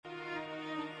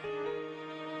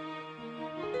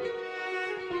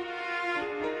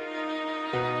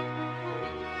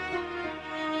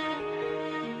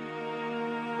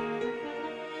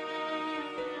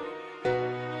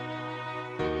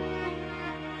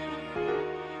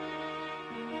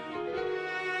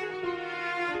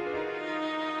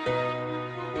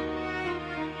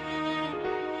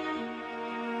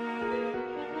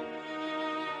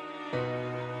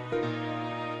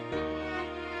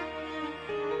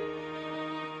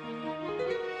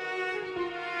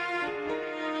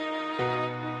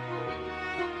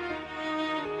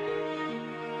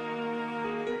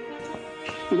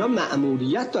اینا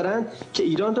مأموریت دارن که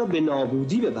ایران را به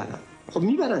نابودی ببرن. خب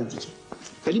میبرن دیگه،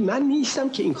 ولی من نیستم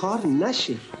که این کار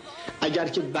نشه. اگر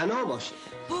که بنا باشه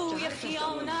بوی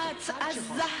خیانت از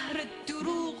زهر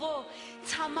دروغ و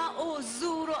طمع و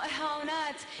زور و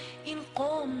اهانت این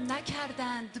قوم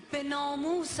نکردند به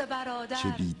ناموس برادر.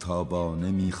 چه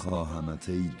بیتابانه میخواهمت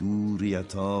ای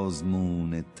دوریت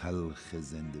آزمون تلخ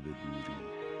زنده به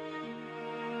گوری.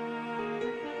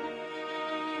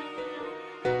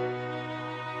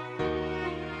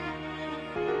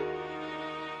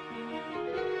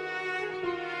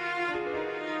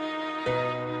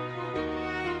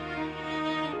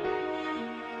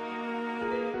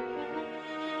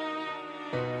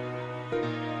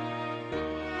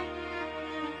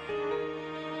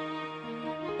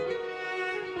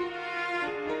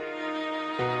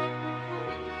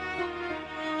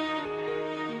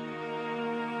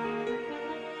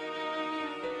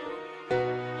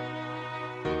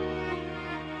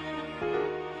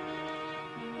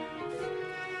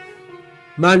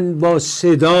 من با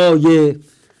صدای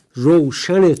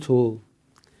روشن تو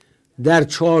در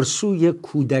چارسوی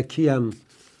کودکیم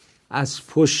از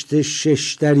پشت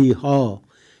ششدری ها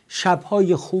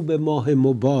شبهای خوب ماه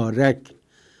مبارک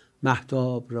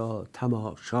مهتاب را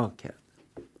تماشا کرد.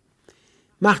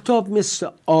 مهتاب مثل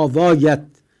آوایت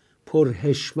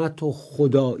پرحشمت و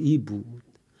خدایی بود،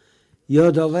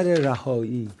 یادآور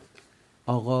رهایی،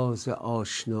 آغاز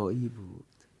آشنایی بود.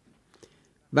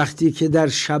 وقتی که در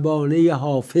شبانه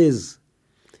حافظ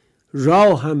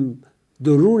راه هم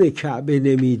درون کعبه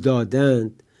نمی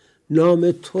دادند،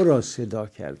 نام تو را صدا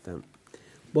کردم،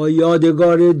 با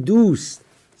یادگار دوست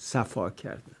صفا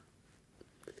کردم.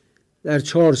 در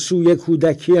چارسوی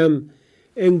کودکیم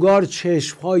انگار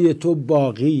چشمهای تو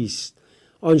باقی است،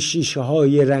 آن شیشه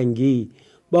های رنگی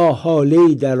با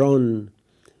حاله در آن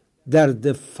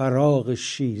درد فراق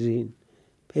شیرین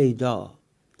پیدا.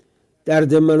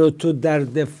 درد من و تو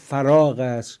درد فراق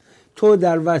است، تو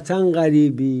در وطن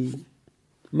غریبی،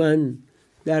 من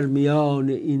در میان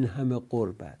این همه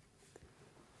غربت.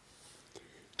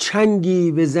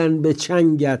 چنگی بزن به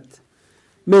چنگت،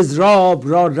 مضراب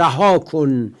را رها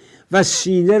کن و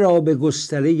سینه را به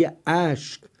گستره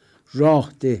اشک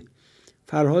راه ده.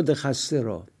 فرهاد خسته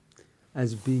را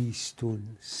از بیستون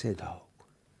صدا کن.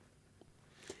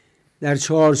 در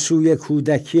چارسوی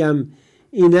کودکیم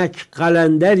اینک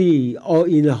قلندری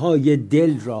آینه های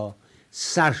دل را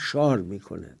سرشار می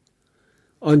کند.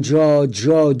 آنجا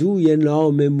جادوی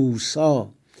نام موسی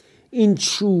این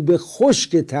چوب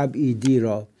خشک تبعیدی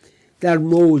را در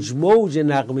موج موج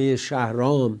نغمه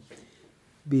شهرام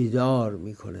بیدار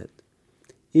می کند.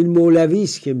 این مولوی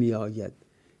است که می آید،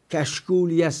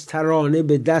 کشکولی از ترانه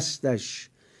به دستش،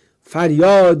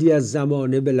 فریادی از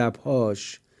زمانه به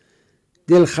لبهاش.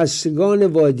 دلخستگان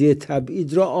وادی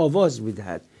تبعید را آواز می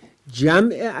دهد.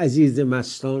 جمع عزیز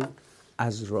مستان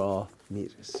از راه می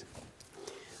رسد.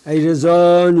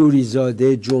 علیرضا نوری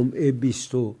زاده، جمعه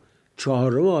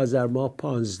 24 آذر ماه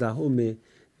 15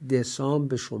 دسامبر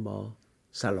به شما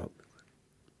سلام میکنم.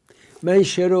 من این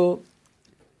شعر رو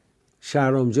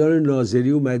شهرامجان ناظری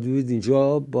اومده بود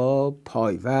اینجا با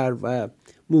پایور و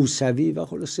موسوی و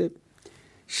خلاصه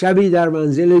شبی در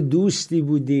منزل دوستی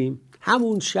بودیم،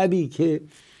 همون شبی که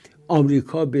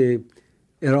آمریکا به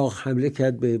عراق حمله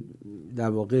کرد، به در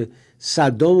واقع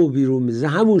صدامو بیرون میزه،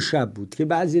 همون شب بود که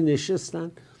بعضی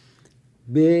نشستن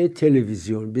به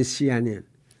تلویزیون، به CNN.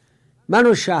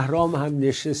 من و شهرام هم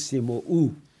نشستیم و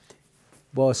او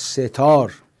با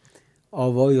ستار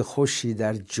آوای خوشی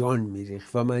در جان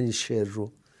میریخت و من این شعر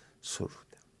رو سرودم.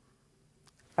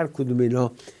 هر کدوم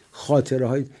اینا خاطره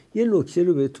های. یه نکته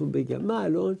رو بهتون بگم، من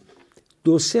الان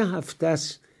 2-3 هفته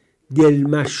است دل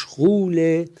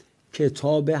مشغول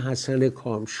کتاب حسن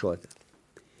کام شدم.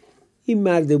 این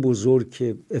مرد بزرگ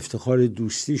که افتخار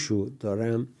دوستیشو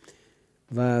دارم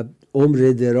و عمر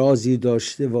درازی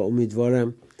داشته و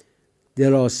امیدوارم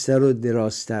درازتر و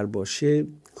درازتر باشه،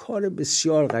 کار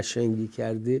بسیار قشنگی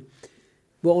کرده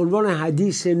با عنوان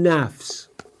حدیث نفس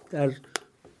در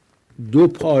 2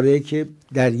 پاره که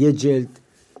در یه جلد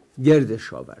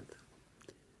گردش آوردم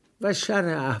و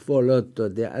شرح احوالات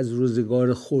داده از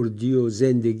روزگار خردی و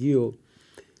زندگی و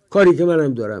کاری که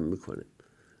منم دارم میکنم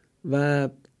و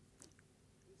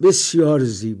بسیار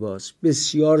زیباست،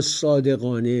 بسیار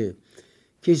صادقانه.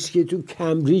 کسی که تو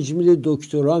کمبریج میره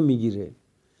دکترا میگیره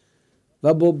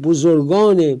و با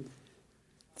بزرگان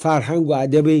فرهنگ و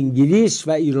ادب انگلیس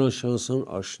و ایران شناسان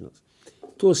آشناست.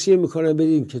 توصیه میکنم برید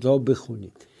این کتاب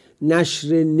بخونید.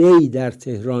 نشر نی در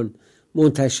تهران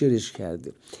منتشرش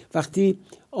کرده. وقتی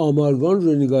آمارگان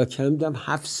رو نگاه کردم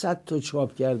 700 تا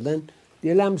چاپ کردن،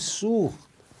 دلم سوخت.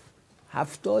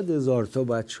 70,000 تا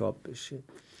باید چاپ بشه.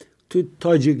 تو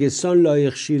تاجیکستان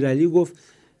لایق شیرعلی گفت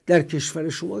در کشور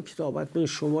شما کتابت من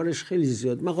شمارش خیلی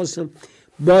زیاد. من خواستم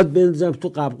باد بندازم تو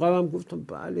قبقبم، گفتم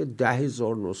بله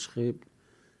 10,000 نسخه.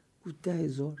 گفت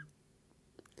 10,000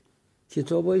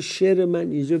 کتابای شعر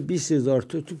من اینجا 20,000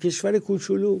 تو کشور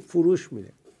کوچولو فروش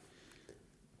میره،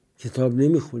 کتاب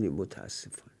نمیخونیم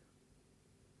متاسفانه.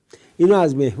 اینو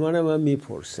از مهمانم من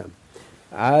میپرسم،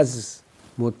 از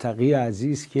متقی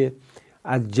عزیز که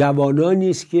از جوانانی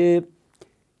است که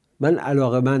من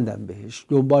علاقه‌مندم بهش،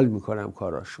 دنبال میکنم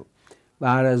کاراشو و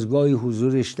هر از گاهی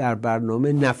حضورش در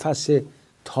برنامه نفس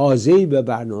تازه‌ای به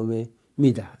برنامه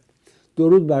میدهد.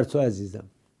 درود بر تو عزیزم.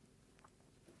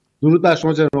 درود بر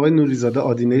شما جناب آقای نوری زاده،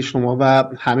 آدینه شما و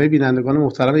همه بینندگان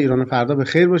محترم ایران فردا به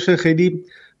خیر باشه. خیلی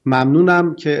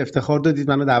ممنونم که افتخار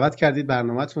دادید منو دعوت کردید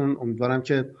برنامه‌تون. امیدوارم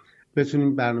که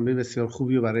بتونیم برنامه بسیار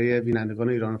خوبی رو برای بینندگان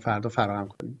ایران فردا فراهم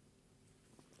کنیم.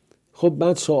 خب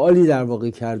من سوالی در واقع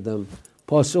کردم،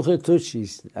 پاسخ تو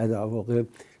چیست در واقع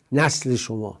نسل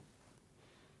شما؟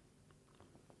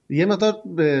 یه مقدار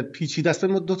پیچیده است.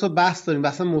 ما دو تا بحث داریم،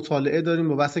 بحث مطالعه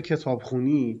داریم و بحث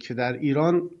کتابخونی که در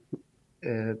ایران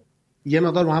یه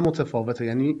مقدار با هم متفاوته.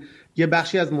 یعنی یه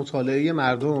بخشی از مطالعه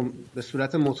مردم به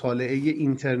صورت مطالعه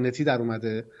اینترنتی در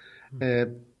اومده.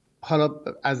 حالا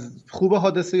از خوب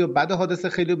حادثه یا بد حادثه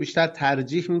خیلی بیشتر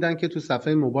ترجیح میدن که تو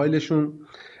صفحه موبایلشون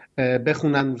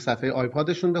بخونن، صفحه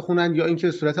آیپادشون بخونن، یا اینکه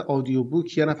به صورت آدیو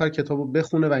بوک یه نفر کتابو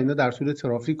بخونه و اینا در طول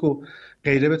ترافیک و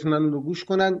غیره بتونن اون رو گوش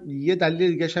کنن. یه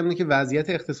دلیل دیگه هم اینه که وضعیت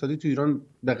اقتصادی تو ایران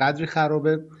به قدری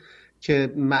خرابه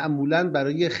که معمولاً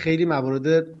برای خیلی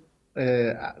موارد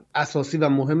اساسی و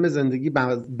مهم زندگی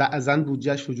بعضاً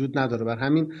بودجهش وجود نداره. بر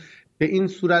همین به این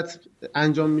صورت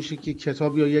انجام میشه که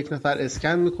کتاب یا یک نفر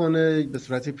اسکن میکنه به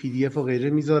صورت PDF و غیره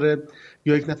میذاره،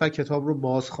 یا یک نفر کتاب رو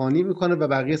بازخوانی میکنه و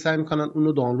بقیه سعی میکنن اون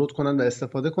رو دانلود کنن و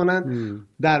استفاده کنن.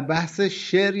 در بحث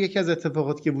شعر یکی از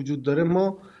اتفاقاتی که وجود داره،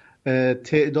 ما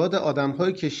تعداد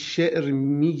آدم‌هایی که شعر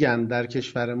میگن در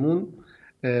کشورمون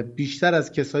بیشتر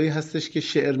از کسایی هستش که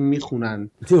شعر میخونن.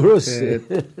 درسته.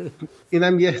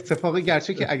 اینم یه اتفاقی،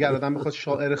 گرچه که اگر آدم بخواد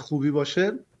شاعر خوبی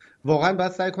باشه واقعا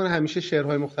باید سعی کنه همیشه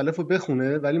شعرهای مختلف رو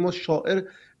بخونه، ولی ما شاعر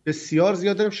بسیار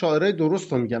زیاد داریم، شاعرای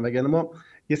درست رو میگن. وگرنه ما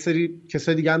یه سری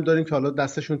کسای دیگه هم داریم که حالا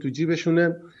دستشون تو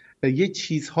جیبشونه یه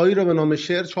چیزهایی رو به نام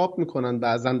شعر چاپ میکنن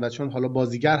بعضن و چون حالا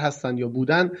بازیگر هستن یا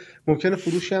بودن ممکنه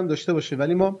فروشی هم داشته باشه،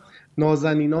 ولی ما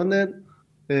نازنینان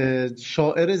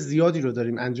شاعر زیادی رو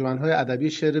داریم، انجمن‌های ادبی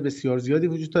شعر بسیار زیادی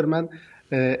وجود داره. من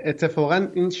اتفاقا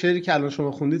این شعری که الان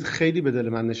شما خوندید خیلی به دل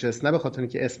من نشست، نه به خاطر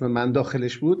اینکه اسم من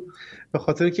داخلش بود، به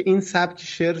خاطر اینکه این سبک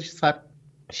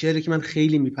شعری که من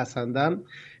خیلی میپسندم،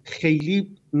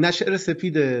 خیلی نه شعر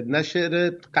سپیده، نه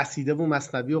شعر قصیده و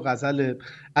مثنوی و غزل،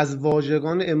 از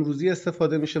واژگان امروزی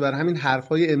استفاده میشه، برای همین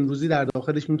حرفای امروزی در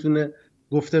داخلش میتونه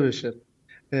گفته بشه.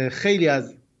 خیلی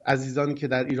از عزیزانی که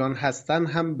در ایران هستن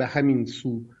هم به همین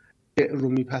سو شعر رو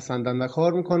میپسندن و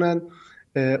کار میکنن.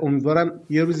 امیدوارم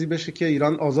یه روزی بشه که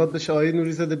ایران آزاد بشه. آقای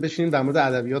نوری زاده بشینیم در مورد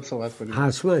ادبیات صحبت کنیم.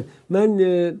 حتما.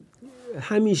 من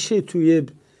همیشه توی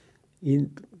این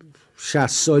 60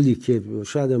 سالی که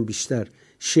شاید هم بیشتر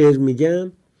شعر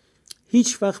میگم،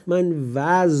 هیچ وقت من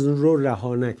وزن رو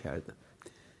رها نکردم.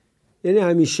 یعنی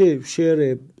همیشه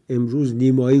شعر امروز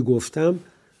نیمایی گفتم،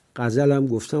 غزلم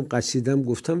گفتم، قصیدم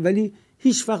گفتم، ولی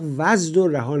هیچ وقت وزن رو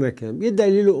رها نکردم. یه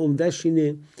دلیل عمده‌اش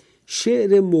اینه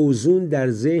شعر موزون در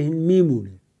ذهن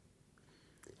میمونه،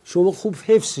 شما خوب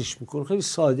حفظش میکنه. خیلی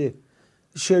ساده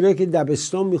شعری که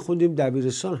دبستان میخوندیم،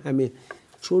 دبیرستان، همه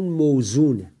چون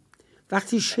موزونه.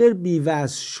 وقتی شعر بی‌وزن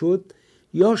شد،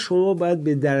 یا شما باید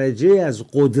به درجه از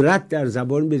قدرت در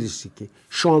زبان برسی که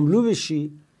شاملو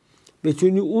بشی،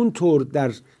 بتونی اون طور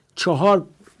در 4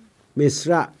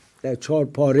 مصرع، در 4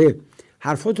 پاره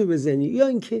حرفاتو بزنی، یا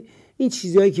اینکه این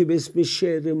چیزهایی که به اسم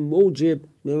شعر موج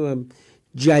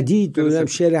جدید،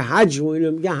 شعر حجم و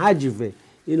اینا میگن حجوه،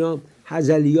 اینا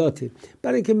هزلیاته،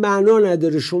 برای اینکه معنا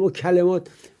نداره. شما کلمات،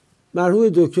 مرحوم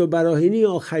دکتر براهینی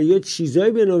آخریات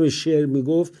چیزایی به نام شعر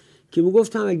میگفت که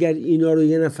میگفتم اگر اینا رو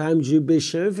یه نفر همینجوری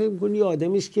بشنوه فکر می‌کنی یه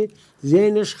آدمی است که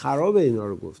ذهنش خرابه اینا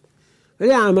رو گفت.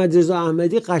 ولی احمدرضا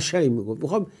احمدی قشنگ میگفت.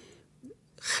 میخوام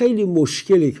خیلی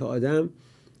مشکلی که آدم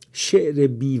شعر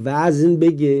بی وزن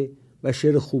بگه و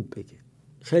شعر خوب بگه،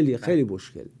 خیلی خیلی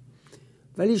مشکل.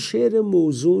 ولی شعر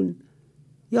موزون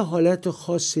یه حالت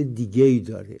خاص دیگه ای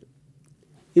داره.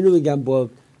 اینو میگم با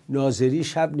ناظری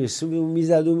شب نصفمون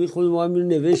میزد و میخوند، ما هم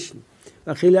نوشتیم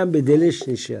و خیلی هم به دلش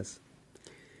نشست.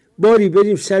 باری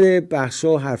بریم سر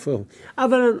بحثا و حرفا.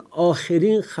 اولا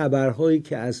آخرین خبرهایی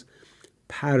که از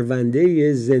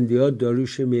پرونده زنده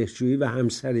داریوش مهرجویی و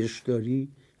همسرش داری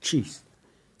چیست؟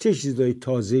 چه چیزای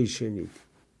تازه‌ای شنید؟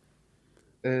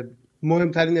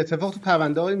 مهمترین اتفاق تو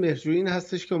پرونده آقای مهرجویی این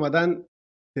هستش که اومدن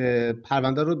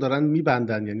پرونده رو دارن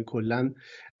میبندن. یعنی کلا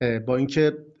با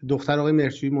اینکه دختر آقای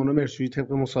مهرجویی، مونا مهرجویی،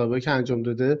 طبق مصاحبه‌ای که انجام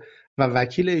داده و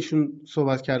وکیل ایشون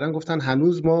صحبت کردن، گفتن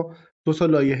هنوز ما 2 تا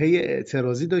لایحه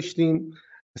اعتراضی داشتیم،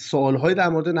 سوال‌های در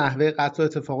مورد نحوه قطع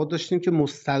اتفاقات داشتیم که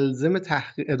مستلزم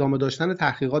ادامه داشتن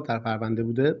تحقیقات در پرونده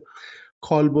بوده.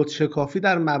 کالبد شکافی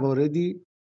در مواردی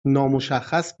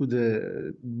نامشخص بوده.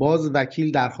 باز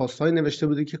وکیل درخواست‌های نوشته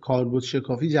بوده که کالبد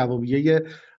شکافی جوابیه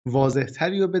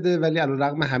واضح‌تری رو بده، ولی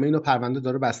علیرغم همه اینا پرونده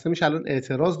داره بسته میشه. الان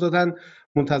اعتراض دادن،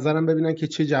 منتظرم ببینن که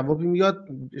چه جوابی میاد.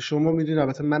 شما میدونید،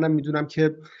 البته منم میدونم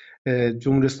که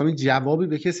جمهوری اسلامی جوابی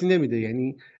به کسی نمیده.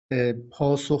 یعنی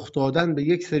پاسخ دادن به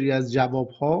یک سری از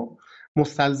جوابها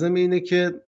مستلزم اینه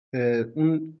که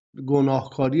اون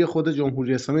گناهکاری خود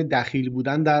جمهوری اسلامی دخیل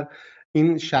بودن در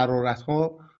این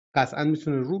شرارت‌ها قطعا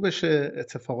میتونه رو بشه.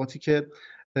 اتفاقاتی که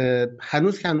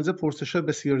هنوز پرسش‌های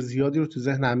بسیار زیادی رو تو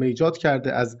ذهن همه ایجاد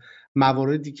کرده، از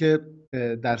مواردی که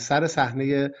در سر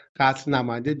صحنه قتل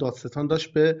نماینده دادستان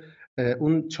داشت به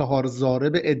اون 4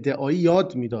 ضارب ادعایی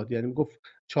یاد میداد. یعنی میگفت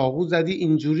چاقو زدی،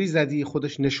 اینجوری زدی،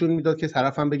 خودش نشون میداد که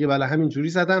طرفم بگه بله همینجوری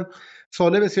زدم.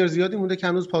 سوال بسیار زیادی مونده که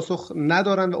هنوز پاسخ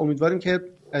ندارن و امیدواریم که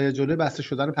جلوی بسته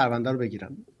شدن پرونده رو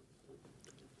بگیرن.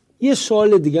 یه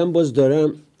سوال دیگه هم باز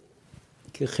دارم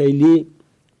که خیلی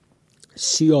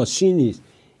سیاسی نیست.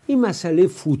 این مسئله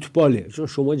فوتباله، چون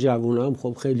شما جوونا هم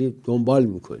خب خیلی دنبال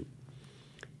میکنید.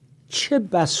 چه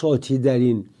بساطی در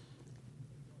این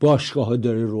باشگاه ها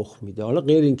داره رخ میده؟ حالا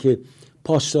غیر این که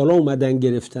پاسدارا اومدن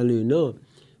گرفتن و اینا،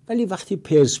 ولی وقتی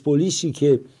پرسپولیسی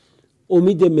که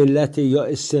امید ملت یا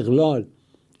استقلال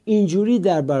اینجوری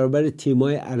در برابر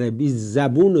تیمای عربی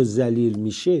زبون و ذلیل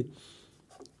میشه،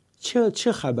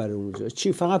 چه خبره اونجا؟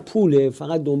 چی فقط پوله؟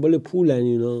 فقط دنبال پولن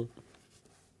اینا؟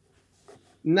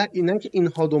 نه اینا که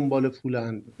اینها دنبال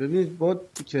پولن. ببینید با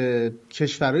که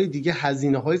کشورهای دیگه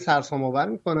هزینه‌های سرسام‌آور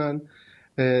میکنن،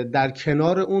 در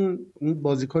کنار اون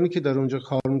بازیکنی که داره اونجا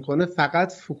کار میکنه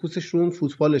فقط فوکوسش رو اون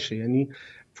فوتبالشه. یعنی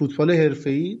فوتبال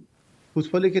حرفه‌ای،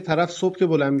 فوتبالی که طرف صبح که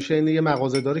بلند میشه اینه یه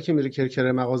مغازه داره که میره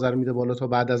کرکره مغازه رو میده بالا تا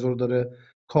بعد از ظهر داره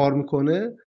کار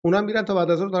میکنه. اونا میرن تا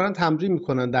بعد از ظهر دارن تمرین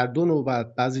میکنن در 2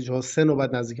 نوبت، بعضی جاها 3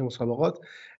 نوبت نزدیک مسابقات.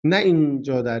 نه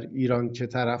اینجا در ایران که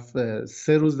طرف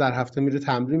 3 روز در هفته میره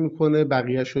تمرین میکنه،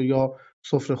 بقیه‌شو یا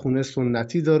سفره‌خونه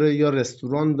سنتی داره یا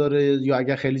رستوران داره یا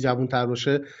اگر خیلی جوان‌تر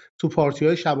باشه تو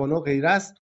پارتی‌های شبانه و غیره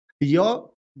است،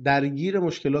 یا درگیر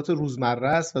مشکلات روزمره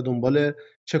است و دنبال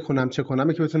چه کنم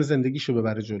که بتونه زندگیشو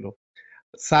ببره جلو.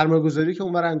 سرمایه‌گذاری که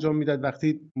اونور انجام میداد،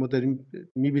 وقتی ما داریم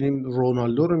میبینیم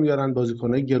رونالدو رو میارن،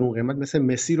 بازیکن‌های گرون قیمت مثل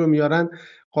مسی رو میارن،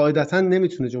 قاعدتاً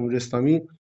نمیتونه جمهوری اسلامی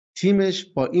تیمش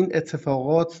با این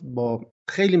اتفاقات با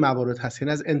خیلی موارد هست.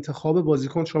 یعنی از انتخاب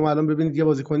بازیکن، شما الان ببینید یه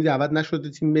بازیکنی دعوت نشده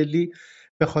تیم ملی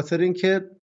به خاطر اینکه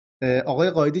آقای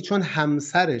قایدی چون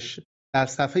همسرش در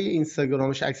صفحه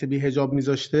اینستاگرامش عکس بی حجاب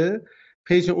میذاشته،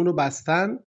 پیج اونو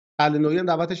بستن، قلعه‌نویی هم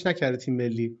دعوتش نکرده تیم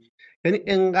ملی. یعنی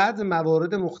انقدر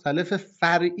موارد مختلف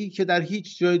فرعی که در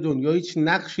هیچ جای دنیا هیچ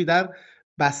نقشی در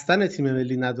بستن تیم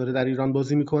ملی نداره در ایران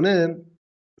بازی میکنه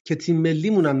که تیم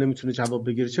ملیمون هم نمیتونه جواب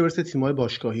بگیره، چه برسه تیم‌های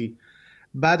باشگاهی.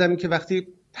 بعدم این که وقتی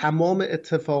تمام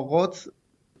اتفاقات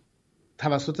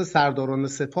توسط سرداران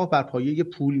سپاه بر پایه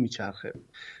پول میچرخه،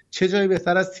 چه جایی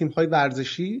بهتر از تیم‌های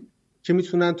ورزشی که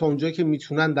میتونن تا اونجایی که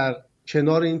میتونن در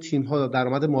کنار این تیم‌ها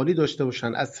درآمد مالی داشته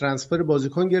باشن، از ترانسفر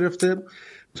بازیکن گرفته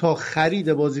تا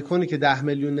خرید بازیکنی که 10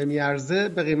 میلیون نمیارزه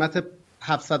به قیمت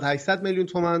 700-800 میلیون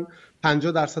تومان،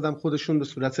 50% هم خودشون به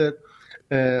صورت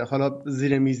حالا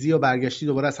زیر میزی یا برگشتی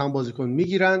دوباره از هم بازیکن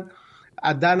میگیرن.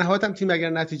 در نهایت هم تیم اگر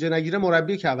نتیجه نگیره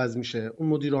مربی که عوض میشه، اون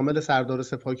مدیر عامل سردار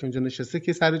سپاهی که اونجا نشسته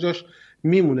که سر جاش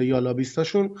میمونه یا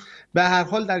لابیستاشون. به هر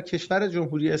حال در کشور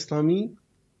جمهوری اسلامی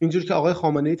اینجور که آقای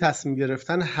خامنه‌ای تصمیم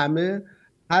گرفتن، همه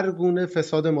هر گونه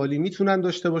فساد مالی میتونن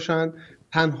داشته باشن،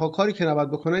 تنها کاری که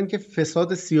نباید بکنن این که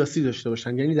فساد سیاسی داشته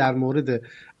باشن، یعنی در مورد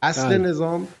اصل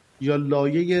نظام یا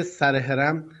لایه سر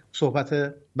حرم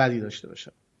صحبت بدی داشته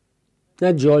باشن.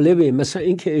 نه جالبه، مثلا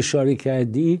این که اشاره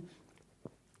کردی،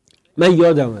 من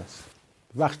یادم است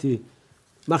وقتی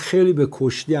من خیلی به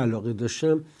کشتی علاقه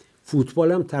داشتم،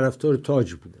 فوتبالم طرفدار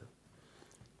تاج بودم.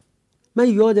 من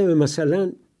یادم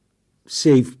مثلا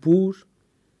سیفپور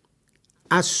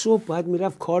از صبح باید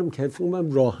میرفت کار میکرد، فکر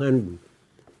کنم راهن بود،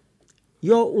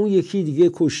 یا اون یکی دیگه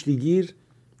کشتیگیر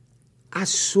از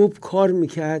صبح کار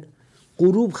میکرد،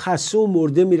 غروب خسته و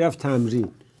مرده میرفت تمرین،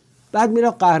 بعد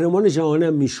میرفت قهرمان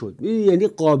جهانم میشد. یعنی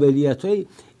قابلیت‌های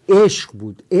عشق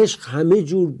بود، عشق همه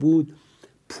جور بود،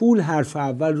 پول حرف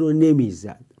اول رو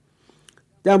نمیزد.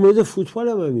 در مورد فوتبال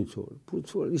هم همینطور.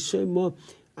 فوتبالیست ما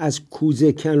از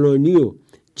کوزه کنانی و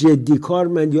جدی کار،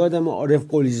 من یادم عارف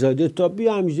قلیزاده تا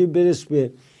بیا همینجوری برس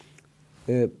به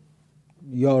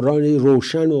یاران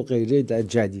روشن و غیره در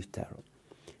جدیدتر،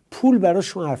 پول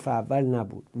براشون حرف اول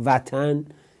نبود. وطن،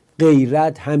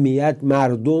 غیرت، حمیت،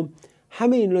 مردم،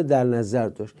 همه اینا در نظر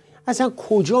داشت. اصلا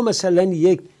کجا مثلا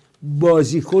یک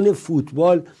بازیکن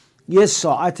فوتبال یه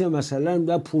ساعت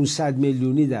مثلا 500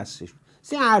 میلیونی دستش بود؟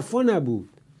 اصلا حرفا نبود.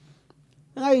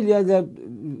 خیلی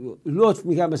لطف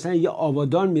میکرد مثلا یه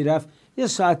آبادان میرفت یه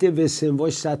ساعت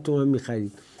وسنواش 100 تومن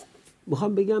میخرید.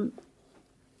 میخوام بگم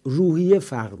روحیه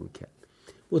فرق میکرد.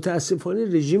 متاسفانه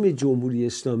رژیم جمهوری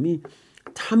اسلامی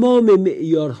تمام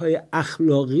معیارهای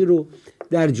اخلاقی رو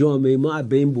در جامعه ما از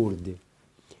بین برده.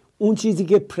 اون چیزی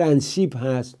که پرنسیپ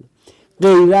هست،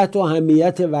 غیرت و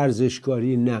حمیت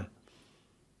ورزشکاری، نه.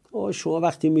 شما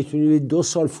وقتی میتونید 2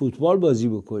 سال فوتبال بازی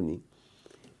بکنی،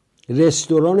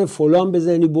 رستوران فلان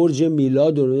بزنی، برج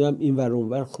میلاد و این ور اون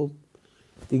ور، خب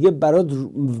دیگه برات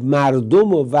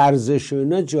مردم و ورزش و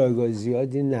اینا جایگاه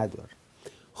زیادی نداره.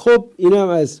 خب اینم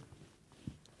از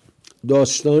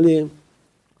داستان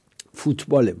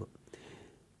فوتبال ما.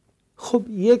 خب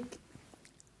یک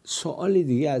سوال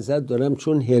دیگه ازت دارم،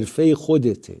 چون حرفه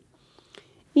خودته.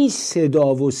 این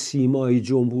صدا و سیمای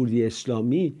جمهوری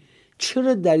اسلامی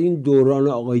چرا در این دوران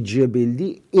آقای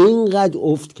جبلی اینقدر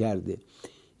افت کرده؟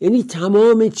 یعنی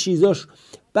تمام چیزاش،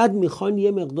 بعد میخوان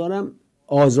یه مقدارم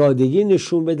آزادگی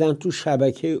نشون بدن تو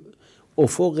شبکه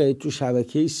افق، تو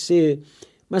شبکه 3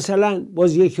 مثلا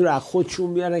باز یکی رو از خودشون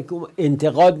میارن که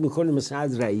انتقاد میکنه، مثلا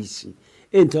از رئیسی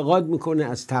انتقاد میکنه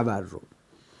از تورم.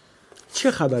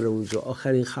 چه خبره اونجا؟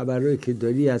 آخرین خبرهایی که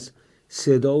داری از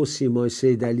صدا و سیمای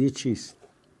سید علی چیست؟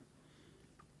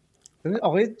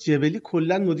 آقای جبلی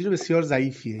کلا مدیر بسیار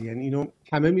ضعیفیه، یعنی اینو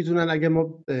همه میدونن. اگه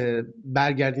ما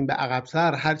برگردیم به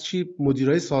عقب‌تر، هرچی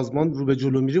مدیرای سازمان رو به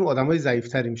جلو میریم آدمای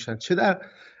ضعیف‌تری میشن، چه در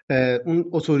اون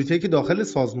اتوریتی که داخل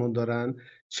سازمان دارن،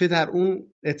 چه در اون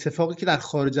اتفاقی که در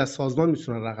خارج از سازمان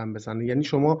میتونن رقم بزنن. یعنی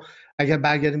شما اگر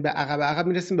برگردیم به عقب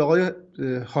میرسیم به آقای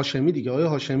هاشمی دیگه. آقای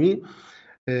هاشمی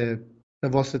به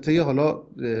واسطه حالا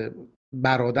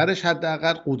برادرش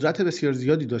حداقل قدرت بسیار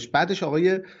زیادی داشت. بعدش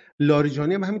آقای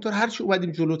لاریجانی هم همینطور، هرچی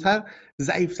اومدیم جلوتر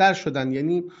ضعیفتر شدن.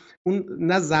 یعنی اون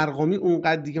نه زرقامی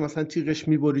اونقدر دیگه مثلا تیغش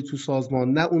میبری تو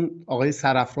سازمان، نه اون آقای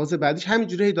سرافراز بعدش،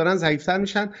 همینجوری دارن ضعیفتر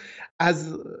میشن.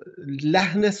 از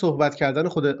لحن صحبت کردن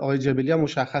خود آقای جبلی هم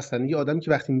مشخصه. یه آدمی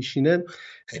که وقتی میشینه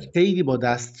خیلی با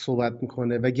دست صحبت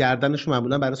میکنه و گردنش رو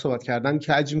معمولا برای صحبت کردن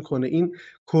کج میکنه. این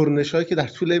کرنشایی که در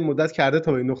طول این مدت کرده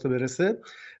تا به این نقطه برسه،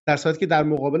 در صورتی که در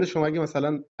مقابل شما اگه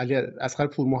مثلا علی اصغر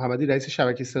پور محمدی رئیس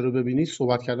شبکه 3 رو ببینید،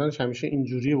 صحبت کردنش همیشه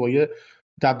اینجوریه با یه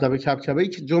دبدبه کبکبه‌ای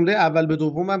که جمله اول به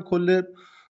دوم هم کل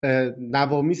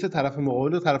نوامیس طرف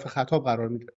مقابل و طرف خطاب قرار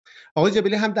میگیره. آقای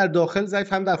جبلی هم در داخل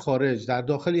ضعیف، هم در خارج. در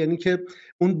داخل یعنی که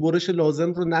اون برش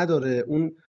لازم رو نداره،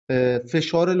 اون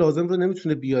فشار لازم رو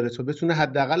نمیتونه بیاره تا بتونه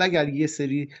حداقل اگر یه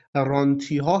سری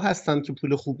رانتی ها هستن که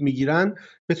پول خوب میگیرن،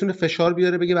 بتونه فشار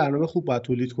بیاره بگه برنامه خوب باید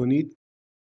تولید کنید.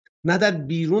 نه در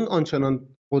بیرون آنچنان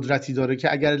قدرتی داره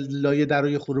که اگر لایه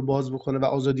درای خور باز بکنه و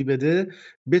آزادی بده،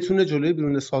 بتونه جلوی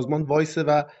بیرون سازمان وایسه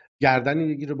و گردنی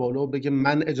بگیره بالا و بگه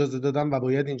من اجازه دادم و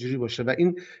باید اینجوری باشه. و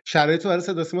این شرایط رو برای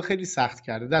صدا و سیما خیلی سخت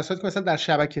کرده. در صورتی که مثلا در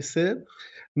شبکه 3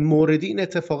 موردی این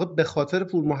اتفاق به خاطر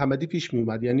پور محمدی پیش می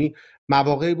اومد. یعنی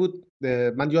مواقعی بود،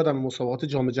 من یادم مسابقات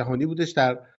جام جهانی بودش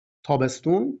در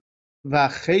تابستون و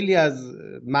خیلی از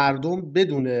مردم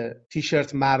بدون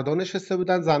تیشرت مردان نشسته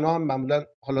بودن، زنها هم معمولا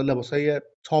حالا لباسای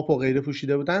تاپ و غیره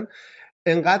پوشیده بودن.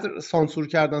 انقدر سانسور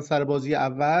کردن سر بازی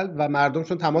اول و مردم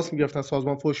چون تماس میگرفتن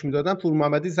سازمان فحش میدادن، پور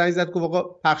محمدی زنگ زد گفت آقا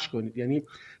پخش کنید. یعنی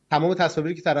تمام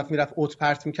تصاویری که طرف میرفت اوت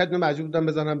پرت میکرد، اینا مجبور بودن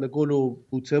بزنن به گل و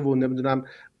بوته و نمیدونم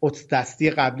اوت دستی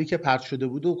قبلی که پرت شده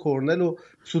بود و کرنل و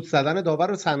سوت زدن داور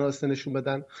رو صحنه نشون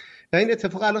بدن. و این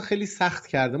اتفاق الان خیلی سخت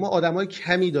کرده. ما آدمای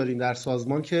کمی داریم در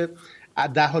سازمان که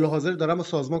در حال حاضر دارن با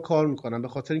سازمان کار میکنن، به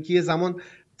خاطر اینکه یه زمان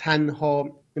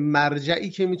تنها مرجعی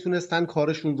که میتونستن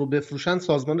کارشون رو بفروشن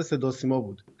سازمان صدا سیما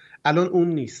بود. الان اون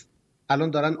نیست. الان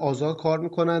دارن آزاد کار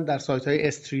میکنن، در سایت‌های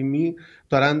استریمی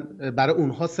دارن برای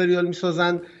اونها سریال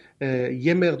میسازن.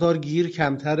 یه مقدار گیر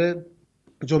کمتره،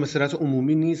 جمعه صورت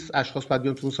عمومی نیست، اشخاص باید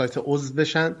بیان تو اون سایت عضو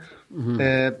بشن.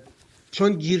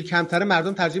 چون گیر کمتره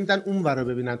مردم ترجیح میدن اون ور رو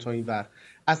ببینن تا این ور.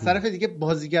 از طرف دیگه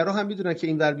بازیگرا هم میدونن که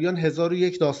این ور بیان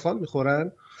 1001 داستان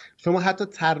میخورن. شما حتی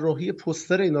طراحی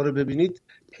پوستر اینا رو ببینید،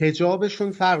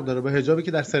 حجابشون فرق داره با حجابی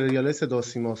که در سریال‌های صدا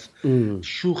سیماست.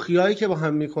 شوخیایی که با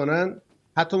هم میکنن،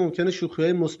 حتی ممکنه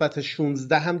شوخی‌های مثبت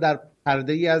 16 هم در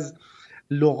پرده‌ای از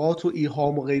لغات و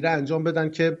ایهام و غیره انجام بدن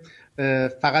که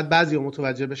فقط بعضیا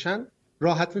متوجه بشن.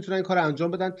 راحت میتونن این کار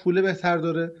انجام بدن، پول بهتر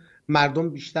داره مردم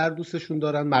بیشتر دوستشون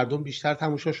دارن، مردم بیشتر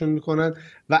تماشاشون میکنن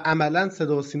و عملا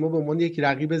صدا و سیما به عنوان یک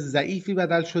رقیب ضعیفی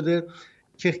بدل شده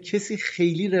که کسی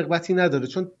خیلی رغبتی نداره،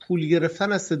 چون پول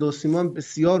گرفتن از صدا و سیما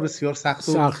بسیار بسیار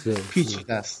سخته.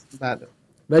 پیچیده است. بله.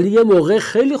 ولی یه موقع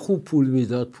خیلی خوب پول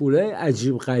میداد، پولای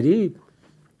عجیب غریب.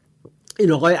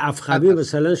 این آقای افخمی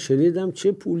مثلا شنیدم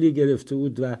چه پولی گرفته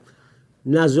بود و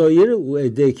نظایر او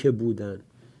عده که بودن.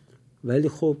 ولی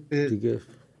خب دیگه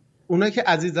اونایی که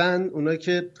عزیزن، اونایی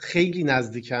که خیلی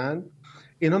نزدیکن،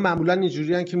 اینا معمولا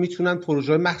اینجوری هن که میتونن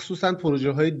پروژه، مخصوصا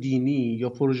پروژه های دینی یا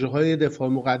پروژه های دفاع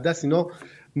مقدس، اینا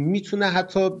میتونه،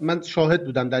 حتی من شاهد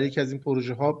بودم در یکی از این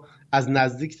پروژه ها از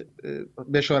نزدیک،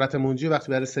 بشارت منجی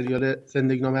وقتی برای سریال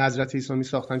زندگی نامه حضرت عیسی می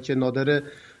ساختن که نادر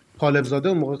طالب زاده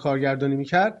اون موقع کارگردانی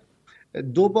میکرد،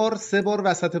 2 بار 3 بار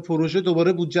وسط پروژه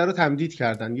دوباره بودجه رو تمدید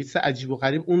کردن. یه چیز عجیب و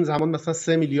غریب. اون زمان مثلا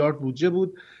 3 میلیارد بودجه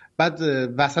بود، بعد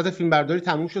وسط فیلم برداری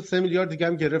تموم شد 3 میلیارد دیگه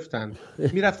هم گرفتن،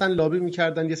 میرفتن لابی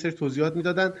میکردن، یه سری توضیحات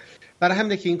میدادن. برای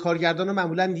همینه که این کارگردانا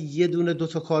معمولا یه دونه 2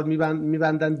 تا کار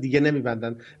میبندن دیگه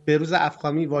نمیبندن. به روز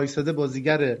افخمی وایساده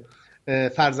بازیگر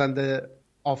فرزند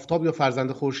آفتاب یا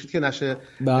فرزند خورشید که نشه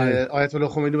آیت الله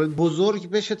خمینی بزرگ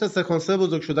بشه تا سکانس‌های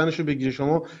بزرگ شدنش رو بگیره.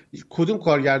 شما کدوم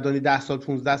کارگردانی 10 سال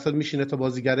 15 سال میشینه تا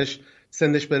بازیگرش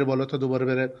سنش بره بالا تا دوباره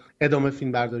بره ادامه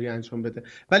فیلم برداری انجام بده؟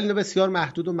 ولی اینا بسیار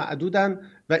محدود و معدودن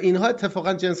و اینها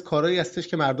اتفاقا جنس کارهایی هستش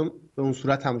که مردم به اون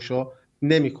صورت تماشا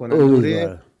نمی‌کنن.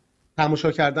 دوره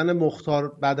تماشا کردن مختار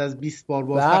بعد از 20 بار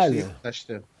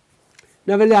بازگشته.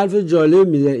 نه ولی حرف جالب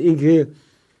میده این که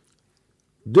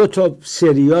 2 تا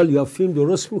سریال یا فیلم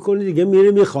درست میکنه دیگه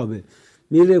میره میخوابه،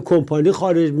 میره کمپانی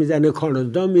خارج میزنه،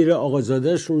 کانادا میره،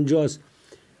 آقازادهش اونجاست.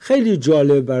 خیلی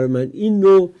جالب برای من این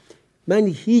نوع. من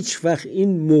هیچ وقت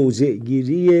این موضع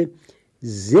گیری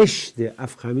زشت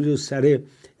افخمی رو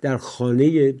در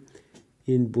خانه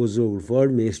این بزرگوار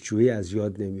مهرجویی از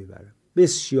یاد نمیبرم.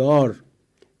 بسیار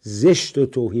زشت و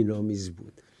توهین‌آمیز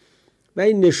بود و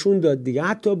این نشون داد دیگه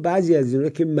حتی بعضی از اینا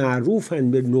که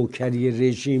معروفن به نوکری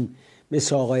رژیم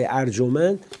مثل آقای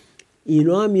ارجمند،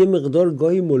 اینا هم یه مقدار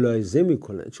گاهی ملاحظه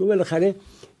میکنن، چون بالاخره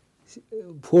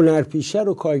هنرپیشه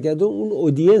رو کارگردان اون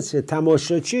اودینس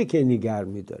تماشاچی که نگه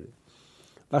میداره.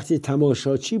 وقتی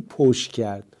تماشاچی پشت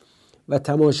کرد و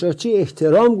تماشاچی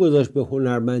احترام گذاشت به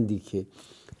هنرمندی که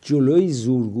جلوی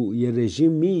زورگویی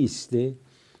رژیم میسته،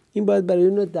 این باید برای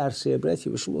اونا درس عبرتی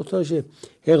باشه. محتاج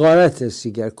حقارت است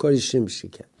دیگر، کاریش نمیشه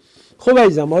کرد. خب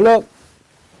عزیزم، حالا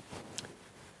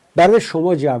برای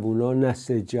شما جوانان،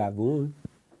 نسل جوان،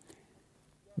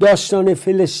 داستان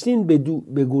فلسطین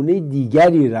به گونه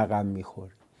دیگری رقم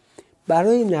میخوره.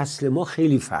 برای نسل ما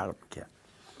خیلی فرق کرد.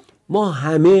 ما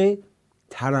همه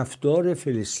طرفدار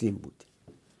فلسطین بودیم.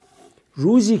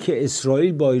 روزی که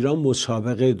اسرائیل با ایران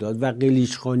مسابقه داد و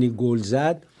قلیچخانی گل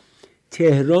زد،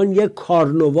 تهران یک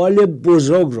کارناوال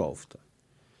بزرگ را افتاد.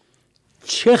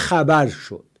 چه خبر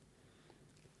شد؟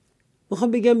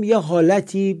 میخوام بگم یه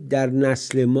حالتی در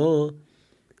نسل ما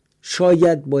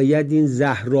شاید باید این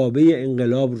زهرابه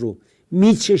انقلاب رو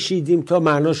میچشیدیم تا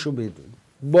معناشو بدونیم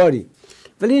باری،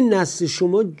 ولی این نسل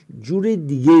شما جور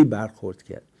دیگه‌ای برخورد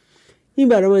کرد. این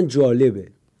برای من جالبه.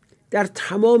 در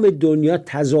تمام دنیا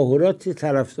تظاهرات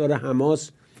طرفدار حماس،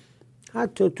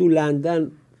 حتی تو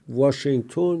لندن،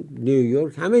 واشنگتن،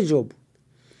 نیویورک، همه جا بود.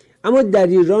 اما در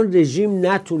ایران رژیم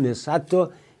نتونست حتی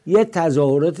یه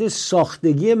تظاهرات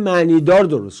ساختگی معنیدار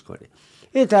درست کنه.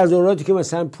 یه تظاهراتی که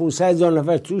مثلا 500,000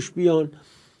 نفر توش بیان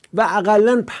و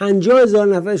اقلن 50,000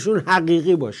 نفرشون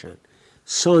حقیقی باشن،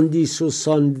 ساندیس و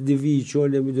ساندویچ و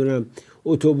نمیدونم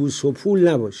اتوبوس و پول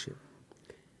نباشه.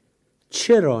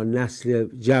 چرا نسل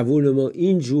جوان ما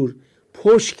اینجور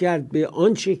پشت کرد به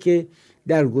آنچه که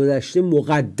در گذشته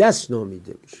مقدس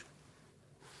نامیده میشه؟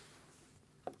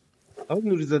 آقای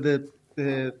نوری زاده،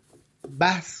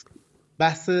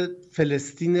 بحث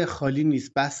فلسطین خالی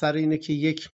نیست. بحث سر اینه که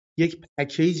یک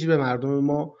پکیجی به مردم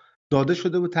ما داده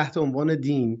شده بود تحت عنوان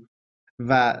دین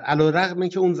و علیرغم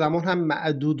اینکه اون زمان هم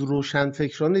معدود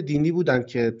روشنفکران دینی بودن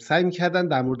که سعی می‌کردن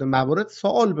در مورد موارد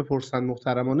سوال بپرسن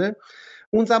محترمانه،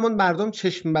 اون زمان مردم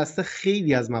چشم بسته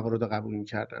خیلی از موارد قبول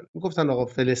می‌کردن. میگفتن آقا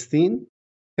فلسطین،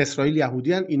 اسرائیل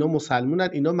یهودیان، اینا مسلمانن،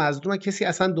 اینا مظلومن. کسی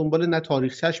اصلا دنبال نه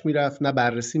تاریخچش میرفت نه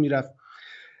بررسی میرفت.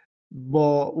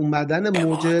 با اومدن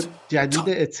موج جدید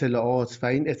اطلاعات و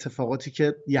این اتفاقاتی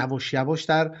که یواش یواش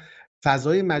در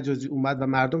فضای مجازی اومد و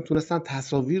مردم تونستن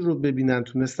تصاویر رو ببینن،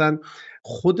 تونستن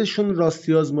خودشون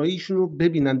راستی آزماییشون رو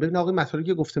ببینن آقای مطالعه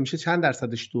که گفته میشه چند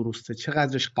درصدش درسته،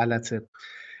 چقدرش غلطه.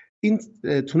 این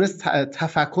تونست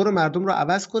تفکر مردم رو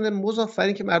عوض کنه. مضاف بر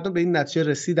این که مردم به این نتیجه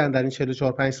رسیدن در این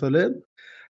 44-5 ساله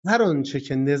هر آنچه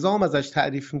که نظام ازش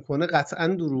تعریف میکنه قطعا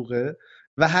دروغه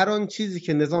و هر آن چیزی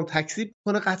که نظام تکذیب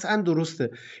کنه قطعا درسته.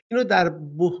 اینو در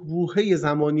بحبوحه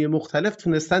زمانی مختلف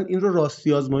تونستن این رو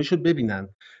راستی آزماییشو ببینن،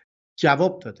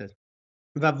 جواب داده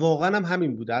و واقعا هم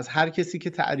همین بوده. از هر کسی که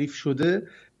تعریف شده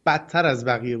بدتر از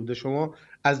بقیه بوده. شما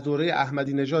از دوره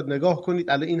احمدی نژاد نگاه کنید،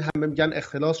 الان این همه میگن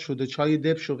اختلاس شده، چای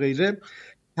دبش و غیره،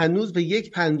 هنوز به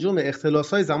 1/5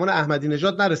 اختلاس‌های زمان احمدی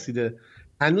نژاد نرسیده،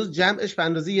 هنوز جمعش به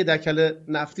اندازه یه دکل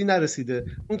نفتی نرسیده.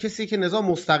 اون کسی که نظام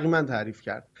مستقیما تعریف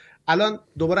کرد. الان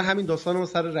دوباره همین داستان رو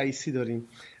سر رئیسی داریم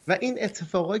و این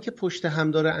اتفاقایی که پشت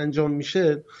هم داره انجام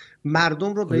میشه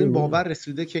مردم رو به این باور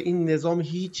رسیده که این نظام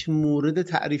هیچ مورد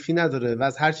تعریفی نداره و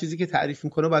از هر چیزی که تعریف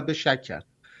میکنه باید به شک کرد.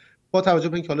 با توجه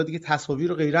به اینکه حالا دیگه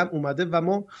تصاویر و غیره هم اومده و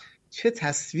ما چه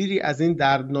تصویری از این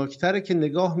دردناکتره که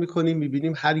نگاه میکنیم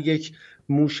میبینیم هر یک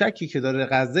موشکی که داره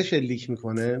غزه شلیک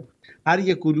میکنه، هر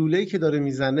یک گلوله‌ای که داره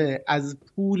میزنه از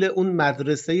پول اون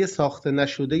مدرسه ساخته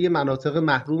نشده مناطق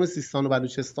محروم سیستان و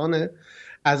بلوچستانه،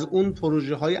 از اون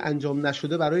پروژه های انجام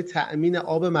نشده برای تأمین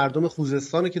آب مردم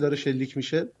خوزستانه که داره شلیک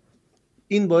میشه.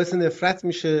 این باعث نفرت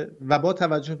میشه و با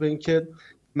توجه به اینکه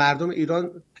مردم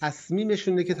ایران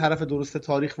تصمیمشونه که طرف درست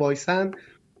تاریخ وایسن،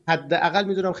 حداقل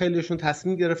میدونم خیلیشون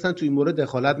تصمیم گرفتن تو این مورد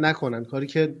دخالت نکنن، کاری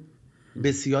که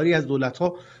بسیاری از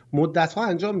دولت‌ها مدت‌ها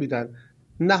انجام میدن.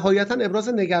 نهایتاً ابراز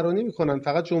نگرانی میکنن.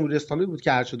 فقط جمهوری اسلامی بود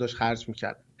که هرچه داشت خرج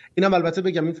میکرد. اینم البته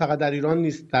بگم این فقط در ایران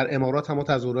نیست، در امارات هم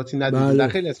تظاهراتی ندید، در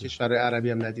خیلی از کشورهای عربی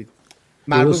هم ندید.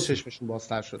 مردم چشمشون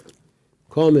بازتر شده.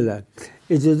 کاملا.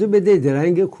 اجازه بده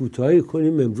درنگ کوتاهی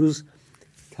کنیم. امروز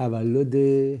تولد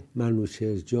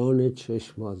منوچهر جان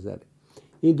چشم آذره.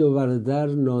 این دو برادر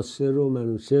ناصر و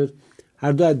منوچهر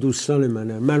هر دو از دوستان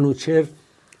منن. منوچهر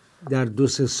در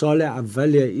 2-3 سال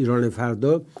اول ایران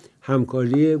فردا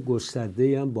همکاری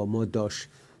گسترده هم با ما داشت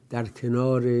در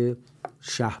کنار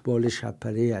شهبال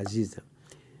شبپره عزیزم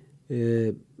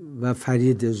و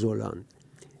فرید زولان.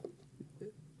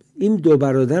 این دو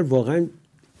برادر واقعا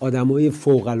آدمای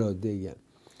فوق‌العاده‌ای هستند.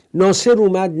 ناصر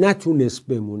اومد نتونست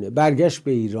بمونه، برگشت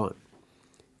به ایران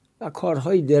و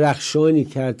کارهای درخشانی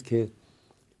کرد که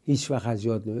هیچ وقت از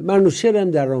یاد نمیره. منوچهر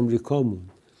هم در آمریکا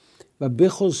موند و به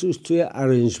خصوص توی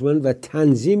ارنجمنت و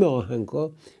تنظیم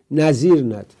آهنگ‌ها نظیر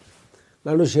نداره.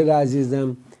 منوچهر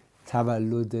عزیزم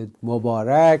تولدت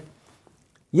مبارک.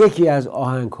 یکی از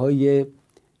آهنگ‌های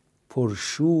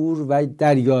پرشور و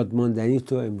در یاد ماندنی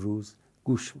تو امروز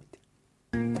گوش میدیم.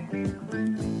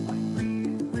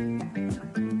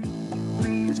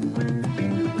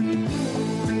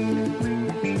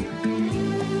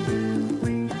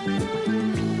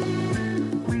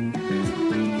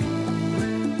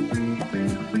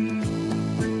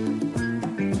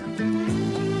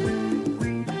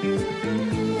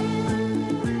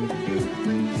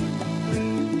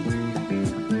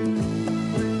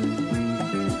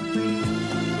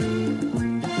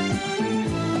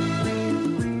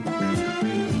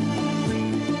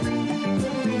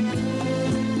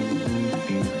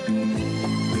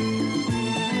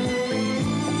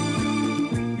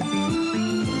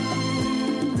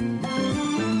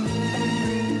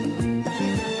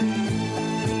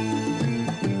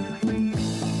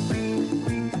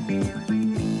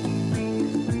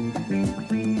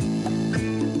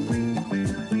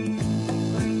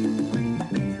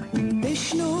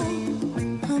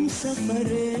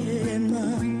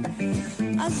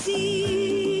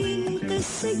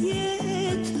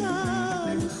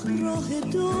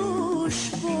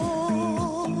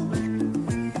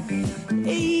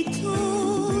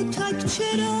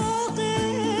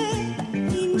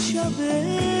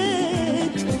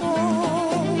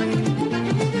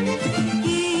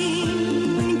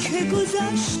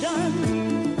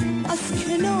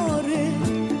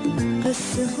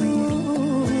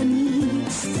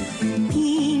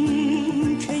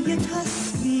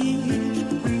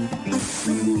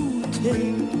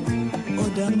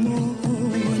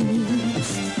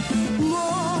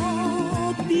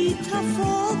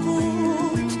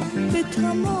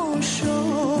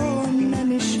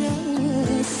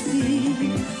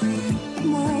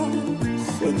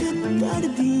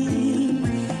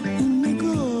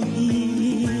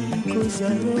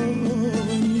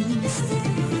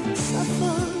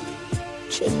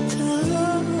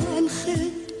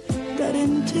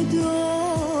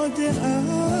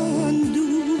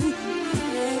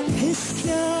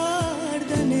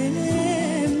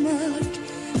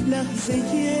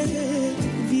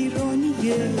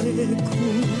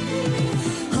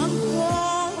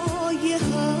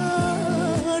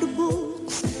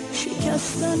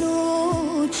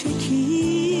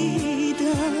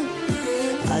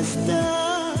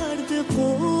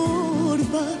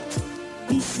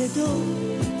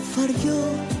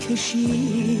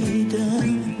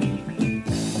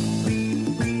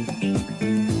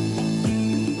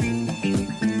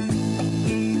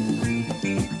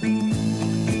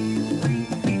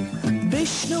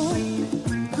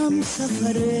 هم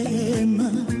سفر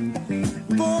من،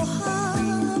 با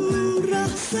هم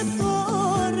ره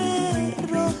سپاره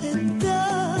راه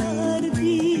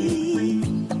دردی،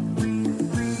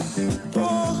 با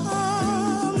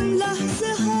هم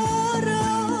لحظه ها را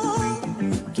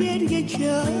گریه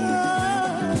کردی.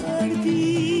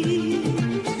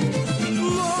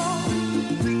 ما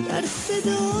در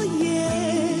صدای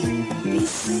بی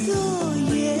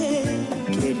صدای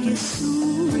گریه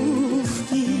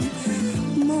سوختی،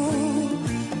 ما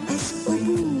از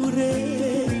عبور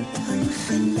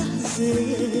تلخ لحظه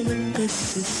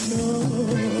قصه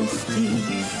ساختی،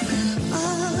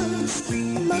 از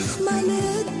مخمل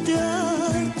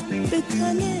درد به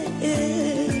تن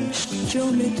عشق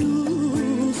جام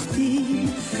دوختی،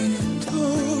 تا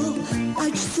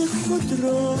عجز خود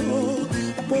را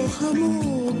با هم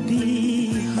و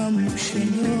بی هم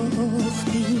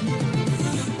شناختی.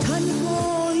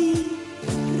 تنهایی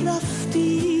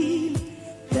رفتی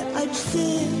به عجز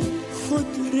خود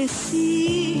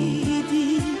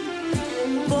رسیدی،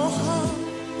 با هم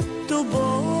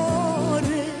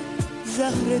دوباره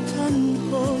زهر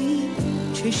تنهایی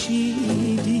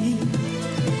چشیدی.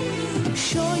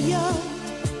 شاید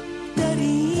در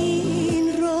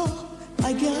این راه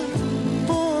اگر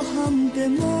با هم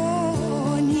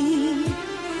بمانی،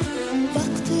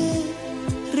 وقت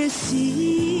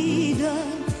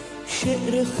رسیدن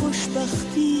شعر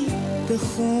خوشبختی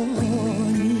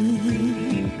بخوانی.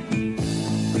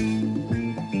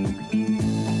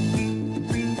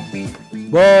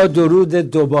 با درود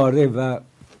دوباره و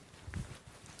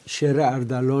شعر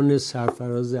اردلان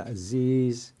سرفراز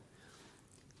عزیز،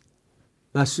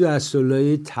 مسعود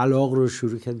اسداللهی طلاق رو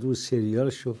شروع کرد و سریال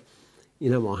شو،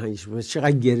 اینم آهنگش بود.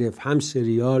 چقدر گرفت، هم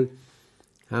سریال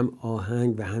هم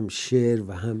آهنگ و هم شعر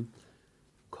و هم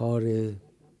کار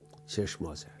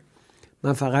چشمازر.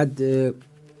 من فقط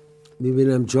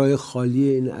میبینم جای خالی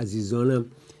این عزیزانم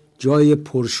جای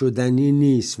پرشدنی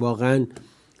نیست. واقعا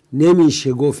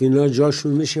نمیشه گفت اینا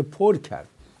جاشون میشه پر کرد.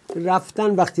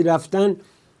 رفتن، وقتی رفتن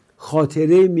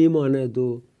خاطره میماند.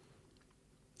 و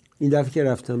این دفعه که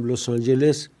رفتم لس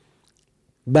آنجلس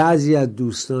بعضی از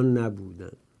دوستان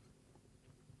نبودن.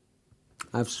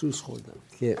 افسوس خوردم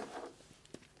که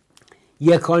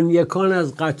یکان یکان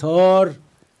از قطار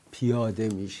پیاده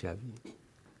میشویم.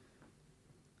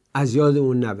 از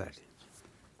یادمون نبرید.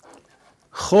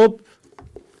 خب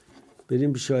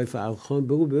بریم پیش آقای فرهاد خان.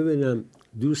 بگو ببینم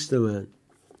دوست من،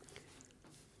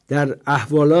 در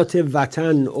احوالات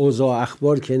وطن، اوضاع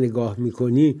اخبار که نگاه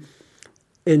میکنی،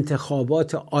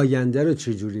 انتخابات آینده رو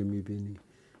چجوری میبینی؟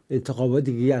 انتخابات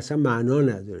دیگه اصلا معنا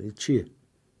نداره. چیه؟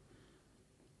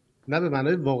 نه به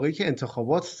معنای واقعی که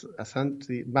انتخابات اصلا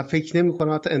من فکر نمی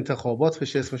کنم حتی انتخابات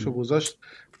بشه اسمشو گذاشت.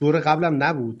 دور قبلم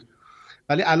نبود.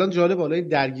 ولی الان جالب، حالا این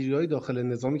درگیری‌های داخل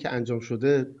نظامی که انجام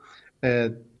شده،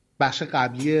 بخش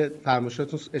قبلی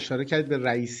فرمایشاتون اشاره کردید به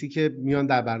رئیسی که میان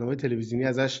در برنامه تلویزیونی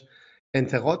ازش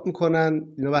انتقاد میکنن.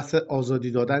 اینا بحث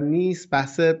آزادی دادن نیست،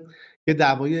 بحث یه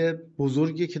دعوای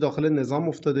بزرگی که داخل نظام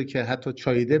افتاده که حتی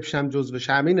چایدبش هم جزوش.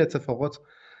 همین اتفاقات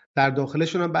در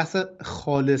داخلشون هم بحث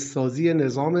خالص سازی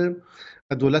نظام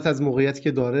و دولت از موقعیتی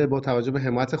که داره با توجه به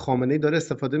حمایت خامنه‌ای داره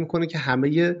استفاده میکنه که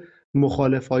همه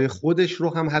مخالفای خودش رو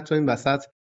هم حتی این وسط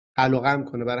علقم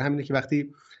کنه. برای همینه که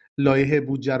وقتی لایحه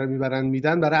بودجه رو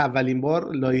میدن، برای اولین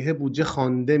بار لایحه بودجه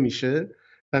خوانده میشه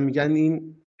و میگن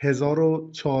این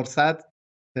 1400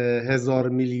 هزار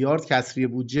میلیارد کسری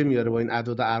بودجه میاره با این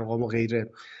اعداد و ارقام و غیره.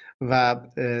 و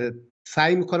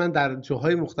سعی میکنن در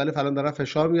جاهای مختلف الان دارن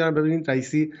فشار میارن. ببینید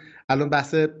رئیسی الان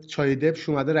بحث چای دبش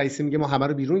اومده، رئیسی میگه ما همه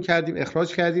رو بیرون کردیم،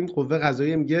 اخراج کردیم. قوه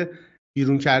قضاییه میگه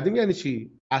بیرون کردیم یعنی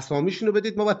چی؟ اسامیشون رو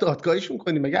بدید ما باید دادگاهیشون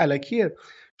کنیم. مگه الکیه؟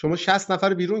 شما 60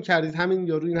 نفر بیرون کردید، همین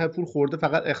یارو این پول خورده،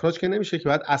 فقط اخراج که نمیشه که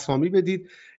باید اسامی بدید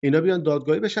اینا بیان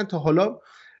دادگاهی بشن. تا حالا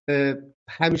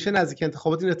همیشه نزدیک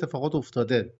انتخابات این اتفاقات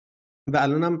افتاده و